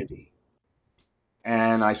community?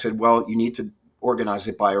 And I said, well, you need to organize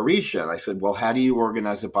it by Orisha. And I said, well, how do you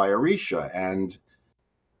organize it by Orisha? And,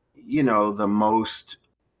 the most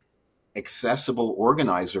accessible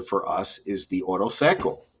organizer for us is the Oro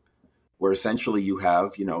Seco, where essentially you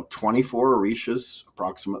have, 24 Orishas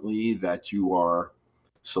approximately that you are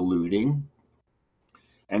saluting.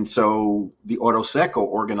 And so the Oro Seco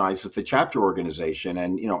organizes the chapter organization.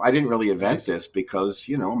 And, I didn't really invent Nice. this, because,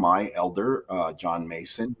 my elder, John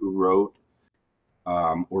Mason, who wrote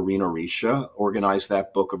Orina Orisha, organized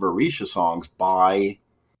that book of Orisha songs by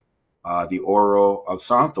the Oro of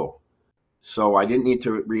Santo. So I didn't need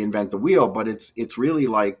to reinvent the wheel, but it's really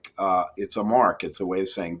like it's a mark. It's a way of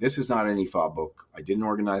saying this is not an Ifa book. I didn't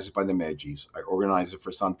organize it by the Medjis. I organized it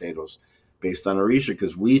for Santeros based on Orisha,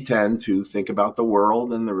 because we tend to think about the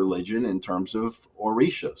world and the religion in terms of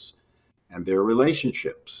Orishas and their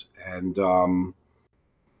relationships. And,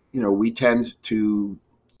 we tend to,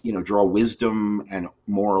 draw wisdom and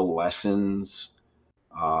moral lessons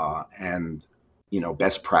and,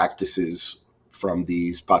 best practices from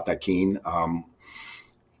these Patakin.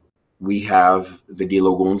 We have the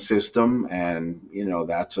Dilogun system, and,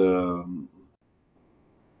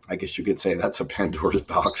 I guess you could say that's a Pandora's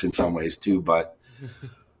box in some ways too, but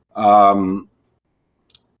um,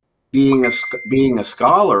 being a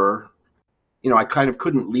scholar, I kind of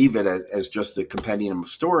couldn't leave it as just a compendium of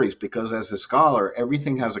stories, because as a scholar,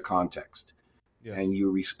 everything has a context. Yes. And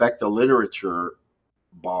you respect the literature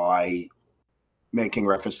by making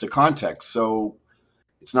reference to context. So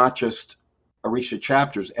it's not just Orisha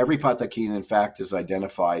chapters. Every Patakin, in fact, is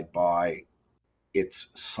identified by its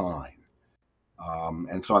sign.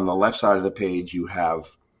 And so on the left side of the page, you have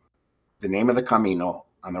the name of the Camino.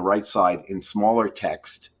 On the right side, in smaller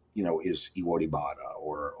text, is Iworibara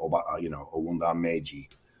or, Owunda Meji.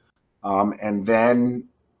 And then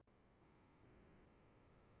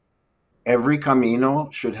every Camino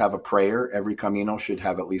should have a prayer. Every Camino should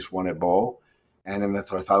have at least one Ebo. And in the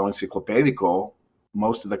Tratado Enciclopédico,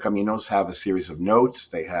 most of the Caminos have a series of notes.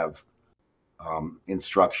 They have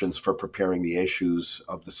instructions for preparing the issues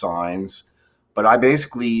of the signs. But I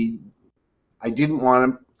didn't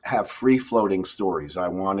want to have free-floating stories. I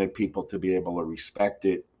wanted people to be able to respect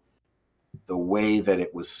it the way that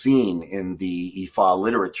it was seen in the Ifa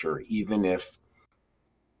literature, even if,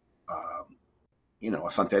 a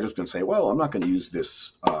Santero is going to say, well, I'm not going to use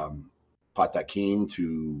this Patakin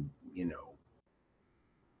to,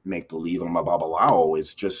 make believe I'm a Babalao.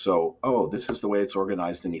 It's just so, this is the way it's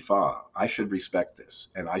organized in Ifa. I should respect this.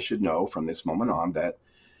 And I should know from this moment on that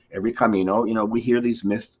every Camino, we hear these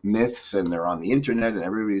myths and they're on the internet and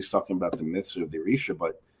everybody's talking about the myths of the Orisha,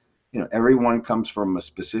 but, everyone comes from a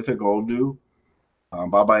specific Oldu.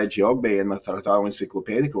 Baba Ejiogbe in the Tratado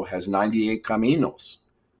Enciclopédico has 98 Caminos,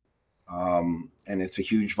 and it's a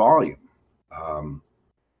huge volume.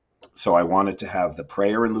 So I wanted to have the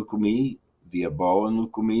prayer in Lukumi, the Abo in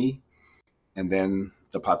Lukumi, and then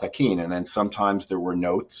the Patakin. And then sometimes there were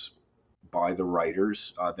notes by the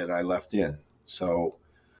writers that I left in. So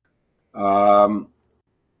at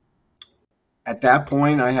that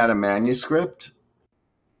point, I had a manuscript,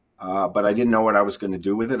 but I didn't know what I was going to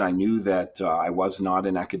do with it. I knew that I was not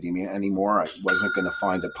in academia anymore. I wasn't going to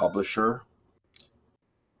find a publisher.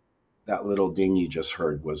 That little ding you just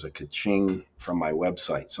heard was a ka-ching from my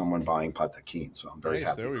website, someone buying Patakin. So I'm very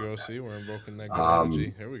happy. There we go. That. See, we're invoking that good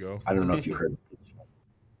energy. Here we go. I don't know if you heard.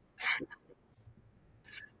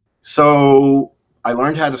 So I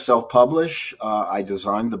learned how to self-publish. I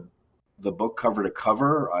designed the book cover to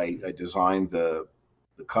cover. I designed the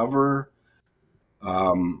cover.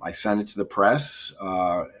 I sent it to the press.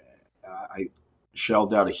 I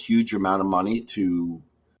shelled out a huge amount of money to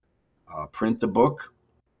print the book.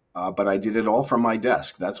 But I did it all from my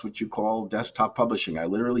desk. That's what you call desktop publishing. I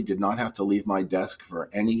literally did not have to leave my desk for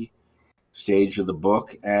any stage of the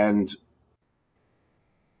book. And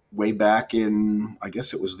way back in, I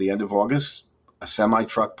guess it was the end of August, a semi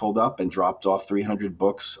truck pulled up and dropped off 300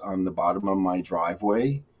 books on the bottom of my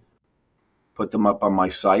driveway, put them up on my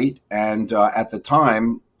site. And at the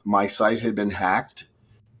time, my site had been hacked.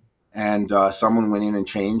 And someone went in and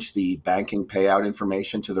changed the banking payout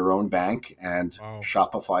information to their own bank, and wow.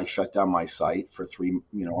 Shopify shut down my site for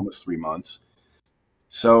almost 3 months.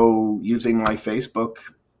 So using my Facebook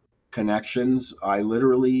connections, I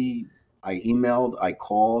emailed, I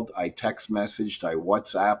called, I text messaged, I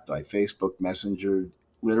WhatsApped, I Facebook Messengered,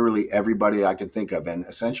 literally everybody I could think of, and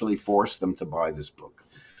essentially forced them to buy this book.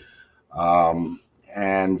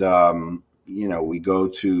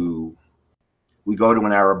 We go to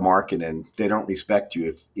an Arab market and they don't respect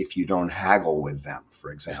you if you don't haggle with them,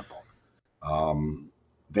 for example.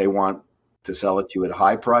 They want to sell it to you at a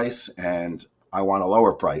high price and I want a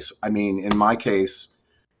lower price. I mean, in my case,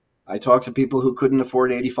 I talked to people who couldn't afford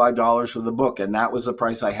 $85 for the book, and that was the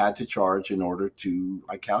price I had to charge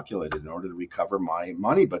I calculated in order to recover my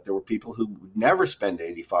money. But there were people who would never spend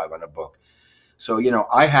 $85 on a book. So,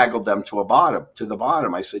 I haggled them to the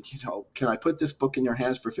bottom. I said, can I put this book in your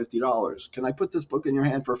hands for $50? Can I put this book in your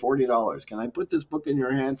hand for $40? Can I put this book in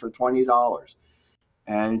your hand for $20?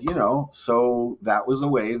 And, so that was the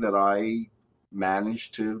way that I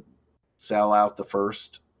managed to sell out the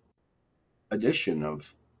first edition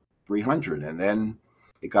of 300. And then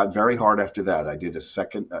it got very hard after that. I did a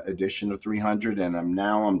second edition of 300, and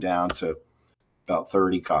I'm down to about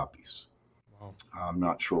 30 copies. Wow. I'm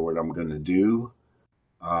not sure what I'm going to do.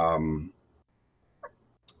 Um,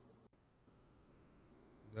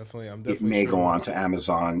 I'm it definitely may sure go on to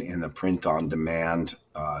Amazon in the print on demand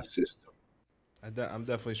system. I'm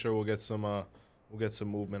definitely sure we'll get some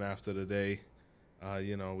movement after the day.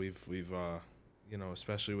 We've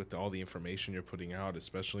especially with all the information you're putting out,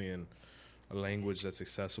 especially in a language that's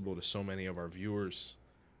accessible to so many of our viewers.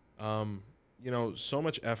 So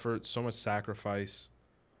much effort, so much sacrifice.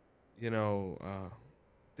 You know,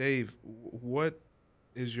 Dave, what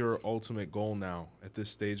is your ultimate goal now at this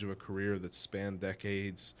stage of a career that's spanned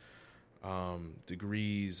decades,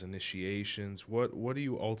 degrees, initiations? What do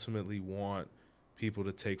you ultimately want people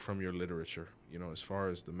to take from your literature? As far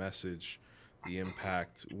as the message, the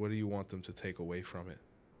impact, what do you want them to take away from it?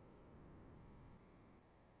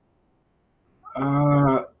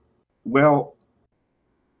 Uh, well,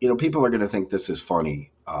 people are going to think this is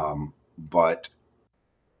funny, but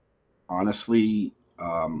honestly,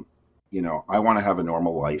 I want to have a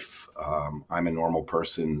normal life. I'm a normal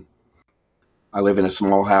person. I live in a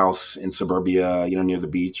small house in suburbia, near the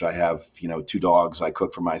beach. I have, two dogs. I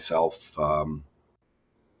cook for myself. I'm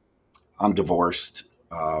divorced.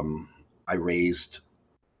 I raised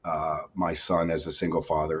my son as a single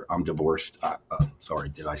father. I'm divorced. Sorry,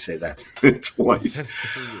 did I say that You twice? said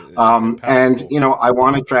it's And impactful. I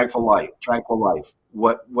want a tranquil life. Tranquil life.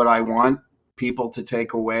 What I want people to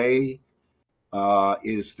take away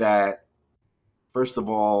is that, first of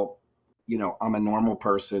all, I'm a normal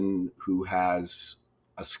person who has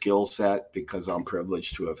a skill set because I'm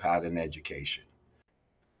privileged to have had an education.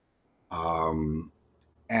 Um,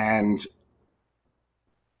 and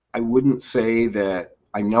I wouldn't say that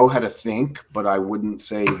I know how to think, but I wouldn't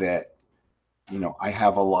say that, I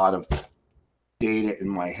have a lot of data in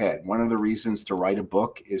my head. One of the reasons to write a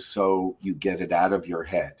book is so you get it out of your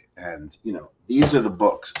head. And, these are the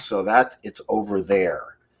books. So that it's over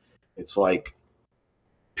there. It's like,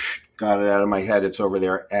 got it out of my head. It's over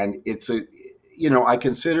there. And I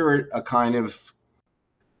consider it a kind of,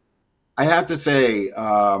 I have to say,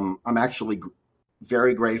 I'm actually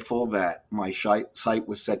very grateful that my site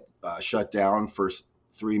was shut down for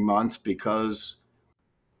 3 months, because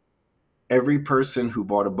every person who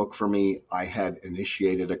bought a book from me, I had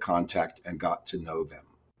initiated a contact and got to know them.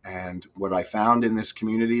 And what I found in this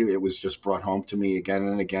community, it was just brought home to me again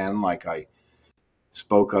and again, like I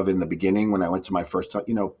spoke of in the beginning when I went to my first time.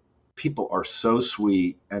 People are so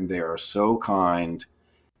sweet and they are so kind,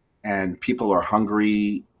 and people are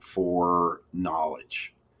hungry for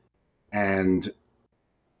knowledge. And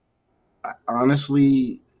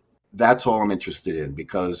honestly, that's all I'm interested in,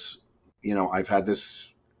 because, I've had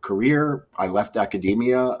this career. I left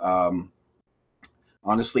academia.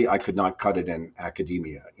 Honestly, I could not cut it in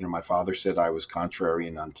academia. My father said I was contrary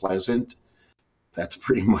and unpleasant. That's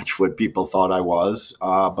pretty much what people thought I was.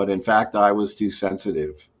 But in fact, I was too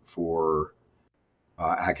sensitive for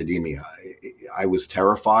academia. I was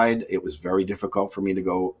terrified. It was very difficult for me to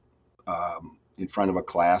go in front of a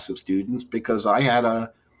class of students, because I had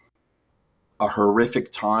a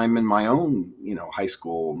horrific time in my own, high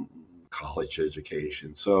school, college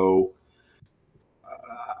education. So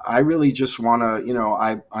I really just want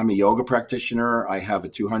to, I'm a yoga practitioner. I have a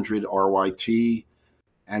 200 RYT.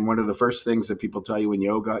 And one of the first things that people tell you in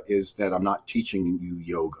yoga is that I'm not teaching you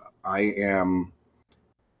yoga. I am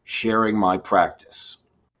sharing my practice.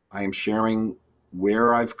 I am sharing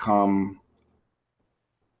where I've come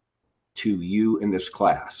to you in this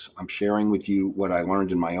class. I'm sharing with you what I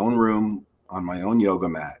learned in my own room on my own yoga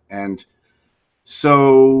mat. And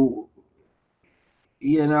so,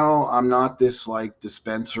 I'm not this like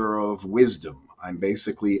dispenser of wisdom. I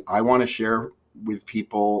want to share with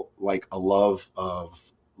people like a love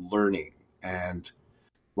of learning. And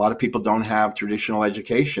a lot of people don't have traditional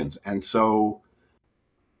educations. And so,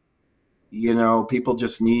 people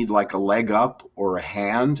just need like a leg up or a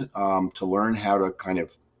hand to learn how to kind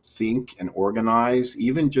of think and organize,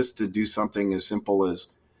 even just to do something as simple as,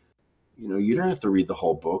 you don't have to read the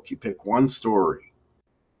whole book. You pick one story,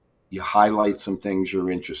 you highlight some things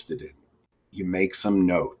you're interested in, you make some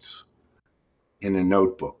notes in a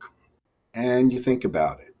notebook, and you think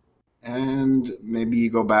about it. And maybe you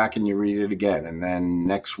go back and you read it again. And then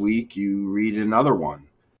next week you read another one.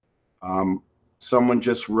 Um, Someone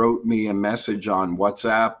just wrote me a message on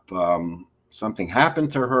WhatsApp. Something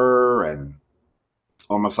happened to her, and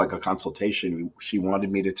almost like a consultation, she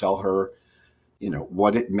wanted me to tell her,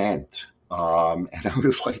 what it meant. And I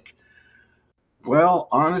was like, well,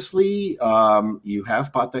 honestly, you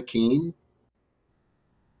have Patakin.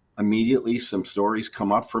 immediately some stories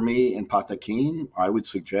come up for me in Patakin, I would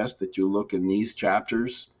suggest that you look in these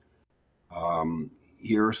chapters. Um,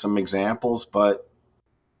 Here are some examples, but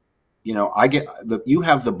you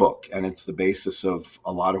have the book, and it's the basis of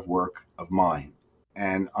a lot of work of mine.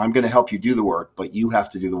 And I'm going to help you do the work, but you have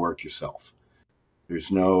to do the work yourself. There's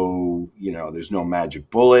no magic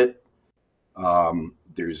bullet.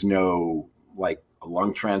 There's no like a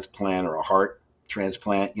lung transplant or a heart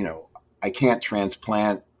transplant. I can't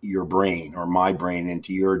transplant your brain or my brain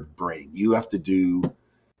into your brain. You have to do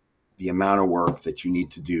the amount of work that you need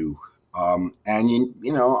to do. I'm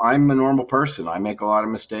a normal person. I make a lot of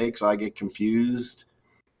mistakes. I get confused.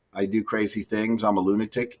 I do crazy things. I'm a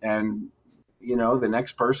lunatic. And, the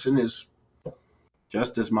next person is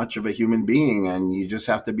just as much of a human being. And you just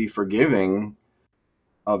have to be forgiving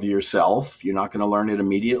of yourself. You're not going to learn it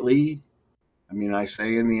immediately. I mean, I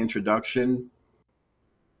say in the introduction,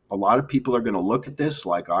 a lot of people are going to look at this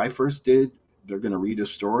like I first did. They're going to read a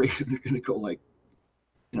story and they're going to go like,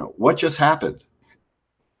 what just happened?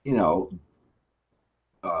 You know,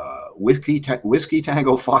 whiskey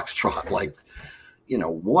tango foxtrot, like,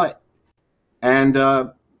 what? And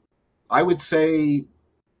I would say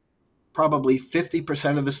probably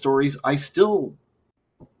 50% of the stories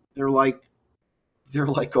they're like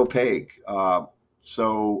opaque.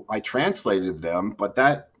 So I translated them, but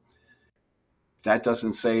that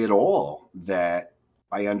doesn't say at all that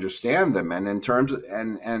I understand them. And in terms of,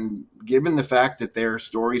 and given the fact that they're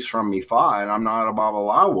stories from Mifa and I'm not a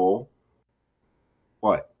Babalawo,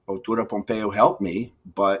 what? Otura Pompeo helped me,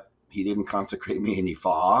 but he didn't consecrate me in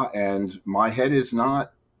Ifa, and my head is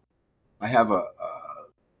not. I have a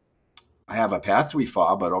path to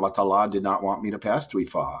Ifa, but Obatala did not want me to pass to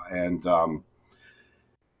Ifa, and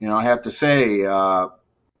I have to say,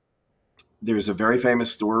 there's a very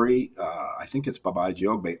famous story. I think it's Baba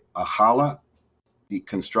Jogbe Ahala, the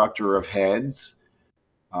constructor of heads,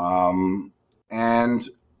 and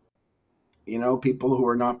people who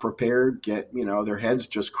are not prepared get, their heads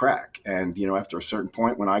just crack. And, after a certain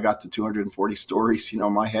point, when I got to 240 stories,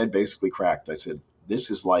 my head basically cracked. I said,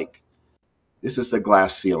 this is the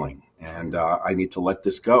glass ceiling, and I need to let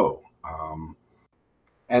this go.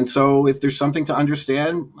 And so if there's something to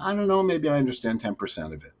understand, I don't know, maybe I understand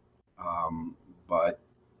 10% of it. But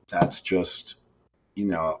that's just,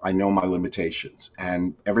 I know my limitations,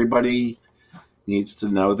 and everybody needs to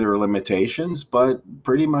know their limitations, but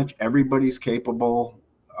pretty much everybody's capable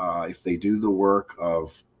if they do the work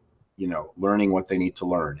of, learning what they need to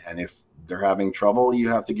learn. And if they're having trouble, you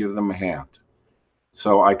have to give them a hand.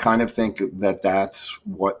 So I kind of think that that's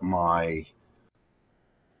what my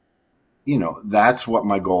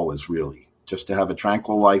goal is, really, just to have a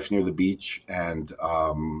tranquil life near the beach and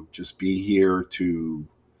just be here to.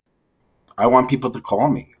 I want people to call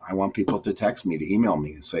me. I want people to text me, to email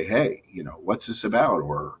me and say, hey, what's this about?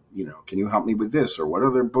 Or, can you help me with this? Or what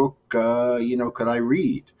other book, could I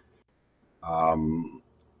read?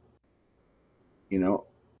 You know,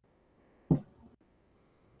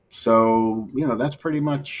 so, that's pretty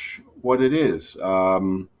much what it is.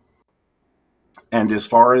 And as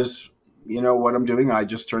far as, what I'm doing, I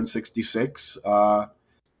just turned 66. I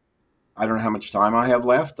don't know how much time I have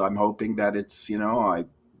left. I'm hoping that it's,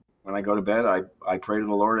 when I go to bed, I pray to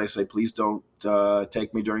the Lord. I say, please don't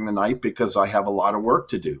take me during the night, because I have a lot of work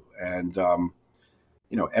to do. And,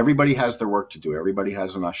 everybody has their work to do. Everybody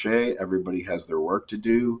has an ashe. Everybody has their work to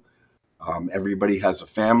do. Everybody has a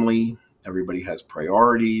family. Everybody has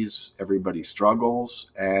priorities. Everybody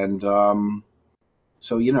struggles. And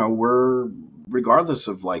so, regardless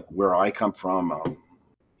of like where I come from,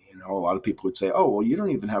 a lot of people would say, oh, well, you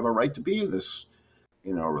don't even have a right to be in this,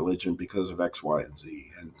 religion because of X, Y, and Z.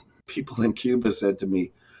 And people in Cuba said to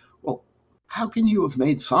me, well, how can you have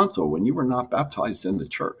made Santo when you were not baptized in the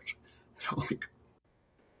church? Like,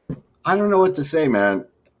 I don't know what to say, man.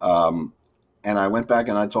 And I went back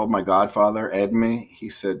and I told my godfather, Edme. He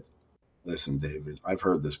said, listen, David, I've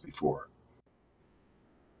heard this before.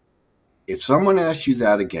 If someone asks you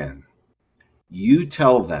that again, you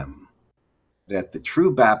tell them that the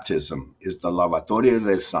true baptism is the lavatoria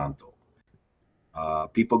del santo.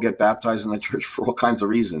 People get baptized in the church for all kinds of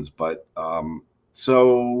reasons, but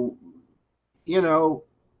so,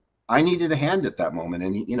 I needed a hand at that moment,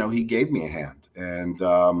 and he gave me a hand. And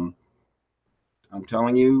I'm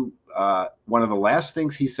telling you, one of the last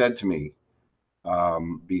things he said to me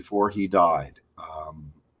before he died,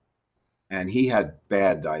 and he had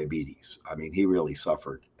bad diabetes. I mean, he really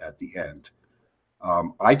suffered at the end.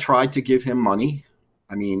 I tried to give him money.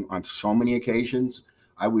 I mean, on so many occasions,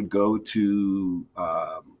 I would go to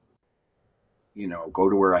go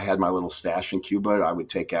to where I had my little stash in Cuba. I would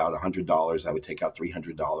take out $100. I would take out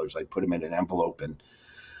 $300. I'd put them in an envelope, and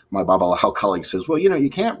my Babalao colleague says, well, you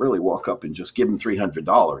can't really walk up and just give him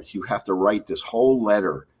 $300. You have to write this whole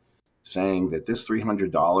letter saying that this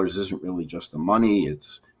 $300 isn't really just the money.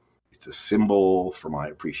 It's a symbol for my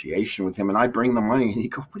appreciation with him. And I bring the money, and he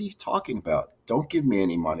goes, what are you talking about? Don't give me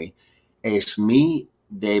any money. Es mi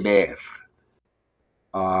deber.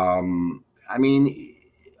 I mean,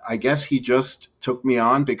 I guess he just took me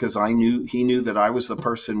on because he knew that I was the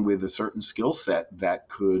person with a certain skill set that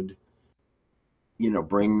could,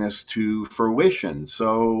 bring this to fruition.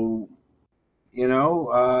 So,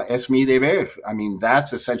 es mi deber. I mean,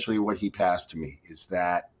 that's essentially what he passed to me, is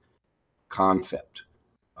that concept.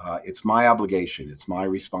 It's my obligation. It's my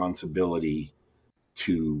responsibility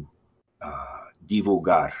to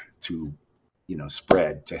divulgar, to,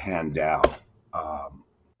 spread, to hand down.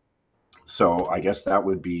 So I guess I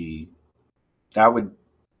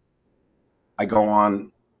go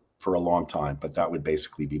on for a long time, but that would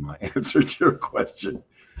basically be my answer to your question.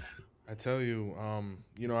 I tell you,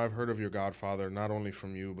 I've heard of your godfather, not only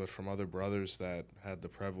from you, but from other brothers that had the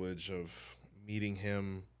privilege of meeting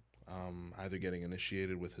him, either getting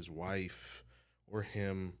initiated with his wife or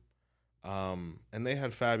him. And they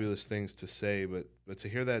had fabulous things to say, but to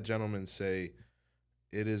hear that gentleman say,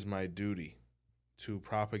 it is my duty to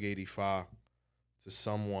propagate Ifa to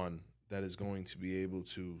someone that is going to be able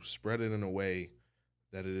to spread it in a way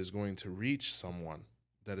that it is going to reach someone,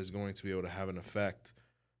 that is going to be able to have an effect.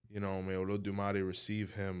 May Olodumare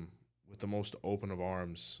receive him with the most open of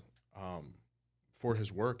arms for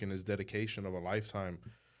his work and his dedication of a lifetime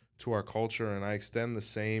to our culture. And I extend the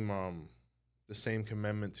same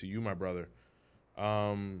commandment to you, my brother.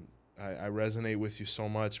 I resonate with you so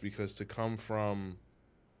much because to come from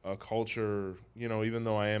a culture, even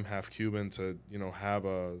though I am half Cuban, to, have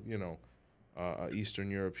a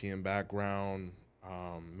Eastern European background,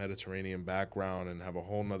 Mediterranean background, and have a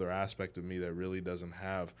whole nother aspect of me that really doesn't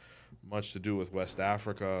have much to do with West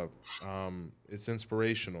Africa. It's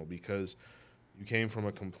inspirational because you came from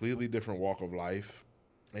a completely different walk of life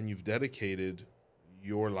and you've dedicated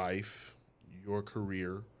your life, your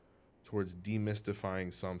career towards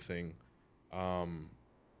demystifying something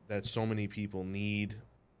that so many people need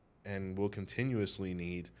and will continuously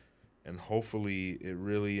need. And hopefully it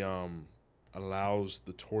really allows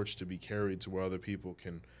the torch to be carried to where other people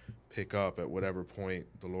can pick up at whatever point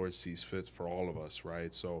the Lord sees fit for all of us,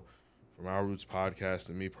 right? So from Our Roots Podcast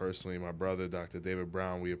and me personally, my brother, Dr. David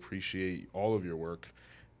Brown, we appreciate all of your work,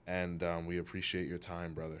 and we appreciate your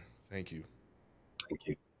time, brother. Thank you. Thank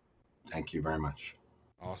you. Thank you very much.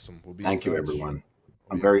 Awesome. We'll be Thank in you, touch. everyone.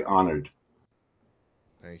 I'm very honored.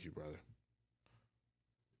 Thank you, brother.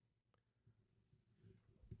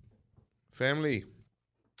 Family,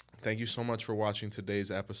 thank you so much for watching today's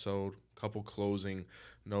episode. Couple closing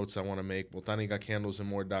notes I want to make.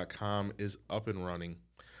 BotanicaCandlesandMore.com is up and running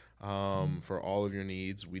for all of your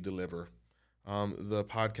needs. We deliver. The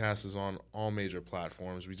podcast is on all major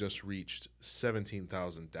platforms. We just reached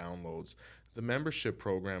 17,000 downloads. The membership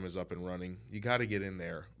program is up and running. You got to get in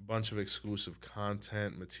there. A bunch of exclusive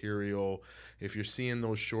content, material. If you're seeing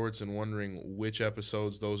those shorts and wondering which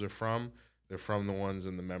episodes those are from, they're from the ones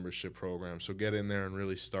in the membership program. So get in there and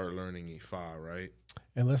really start learning Ifa, right?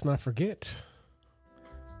 And let's not forget,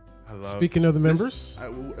 speaking of the members,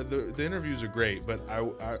 the interviews are great, but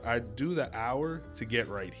I do the hour to get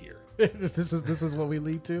right here. this is what we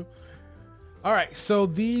lead to. All right, so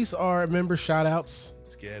these are member shout outs.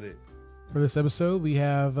 Let's get it. For this episode, we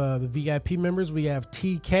have the VIP members. We have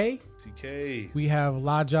TK. We have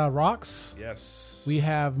Laja Rocks. Yes. We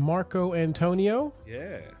have Marco Antonio.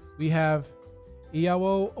 Yeah. We have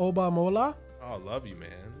Iawo Obamola. Oh, love you, man.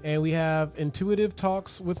 And we have Intuitive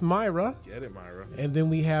Talks with Myra. Get it, Myra. And then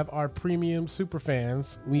we have our premium super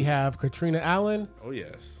fans. We have Katrina Allen. Oh,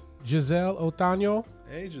 yes. Giselle Otano.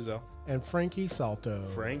 Hey, Giselle. And Frankie Salto.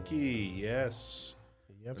 Frankie, yes.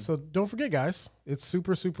 Yep. So don't forget, guys. It's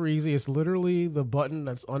super, super easy. It's literally the button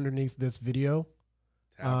that's underneath this video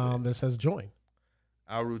that says join.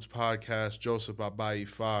 Our Roots Podcast, Joseph Baba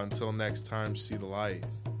Ifa. Until next time, see the light.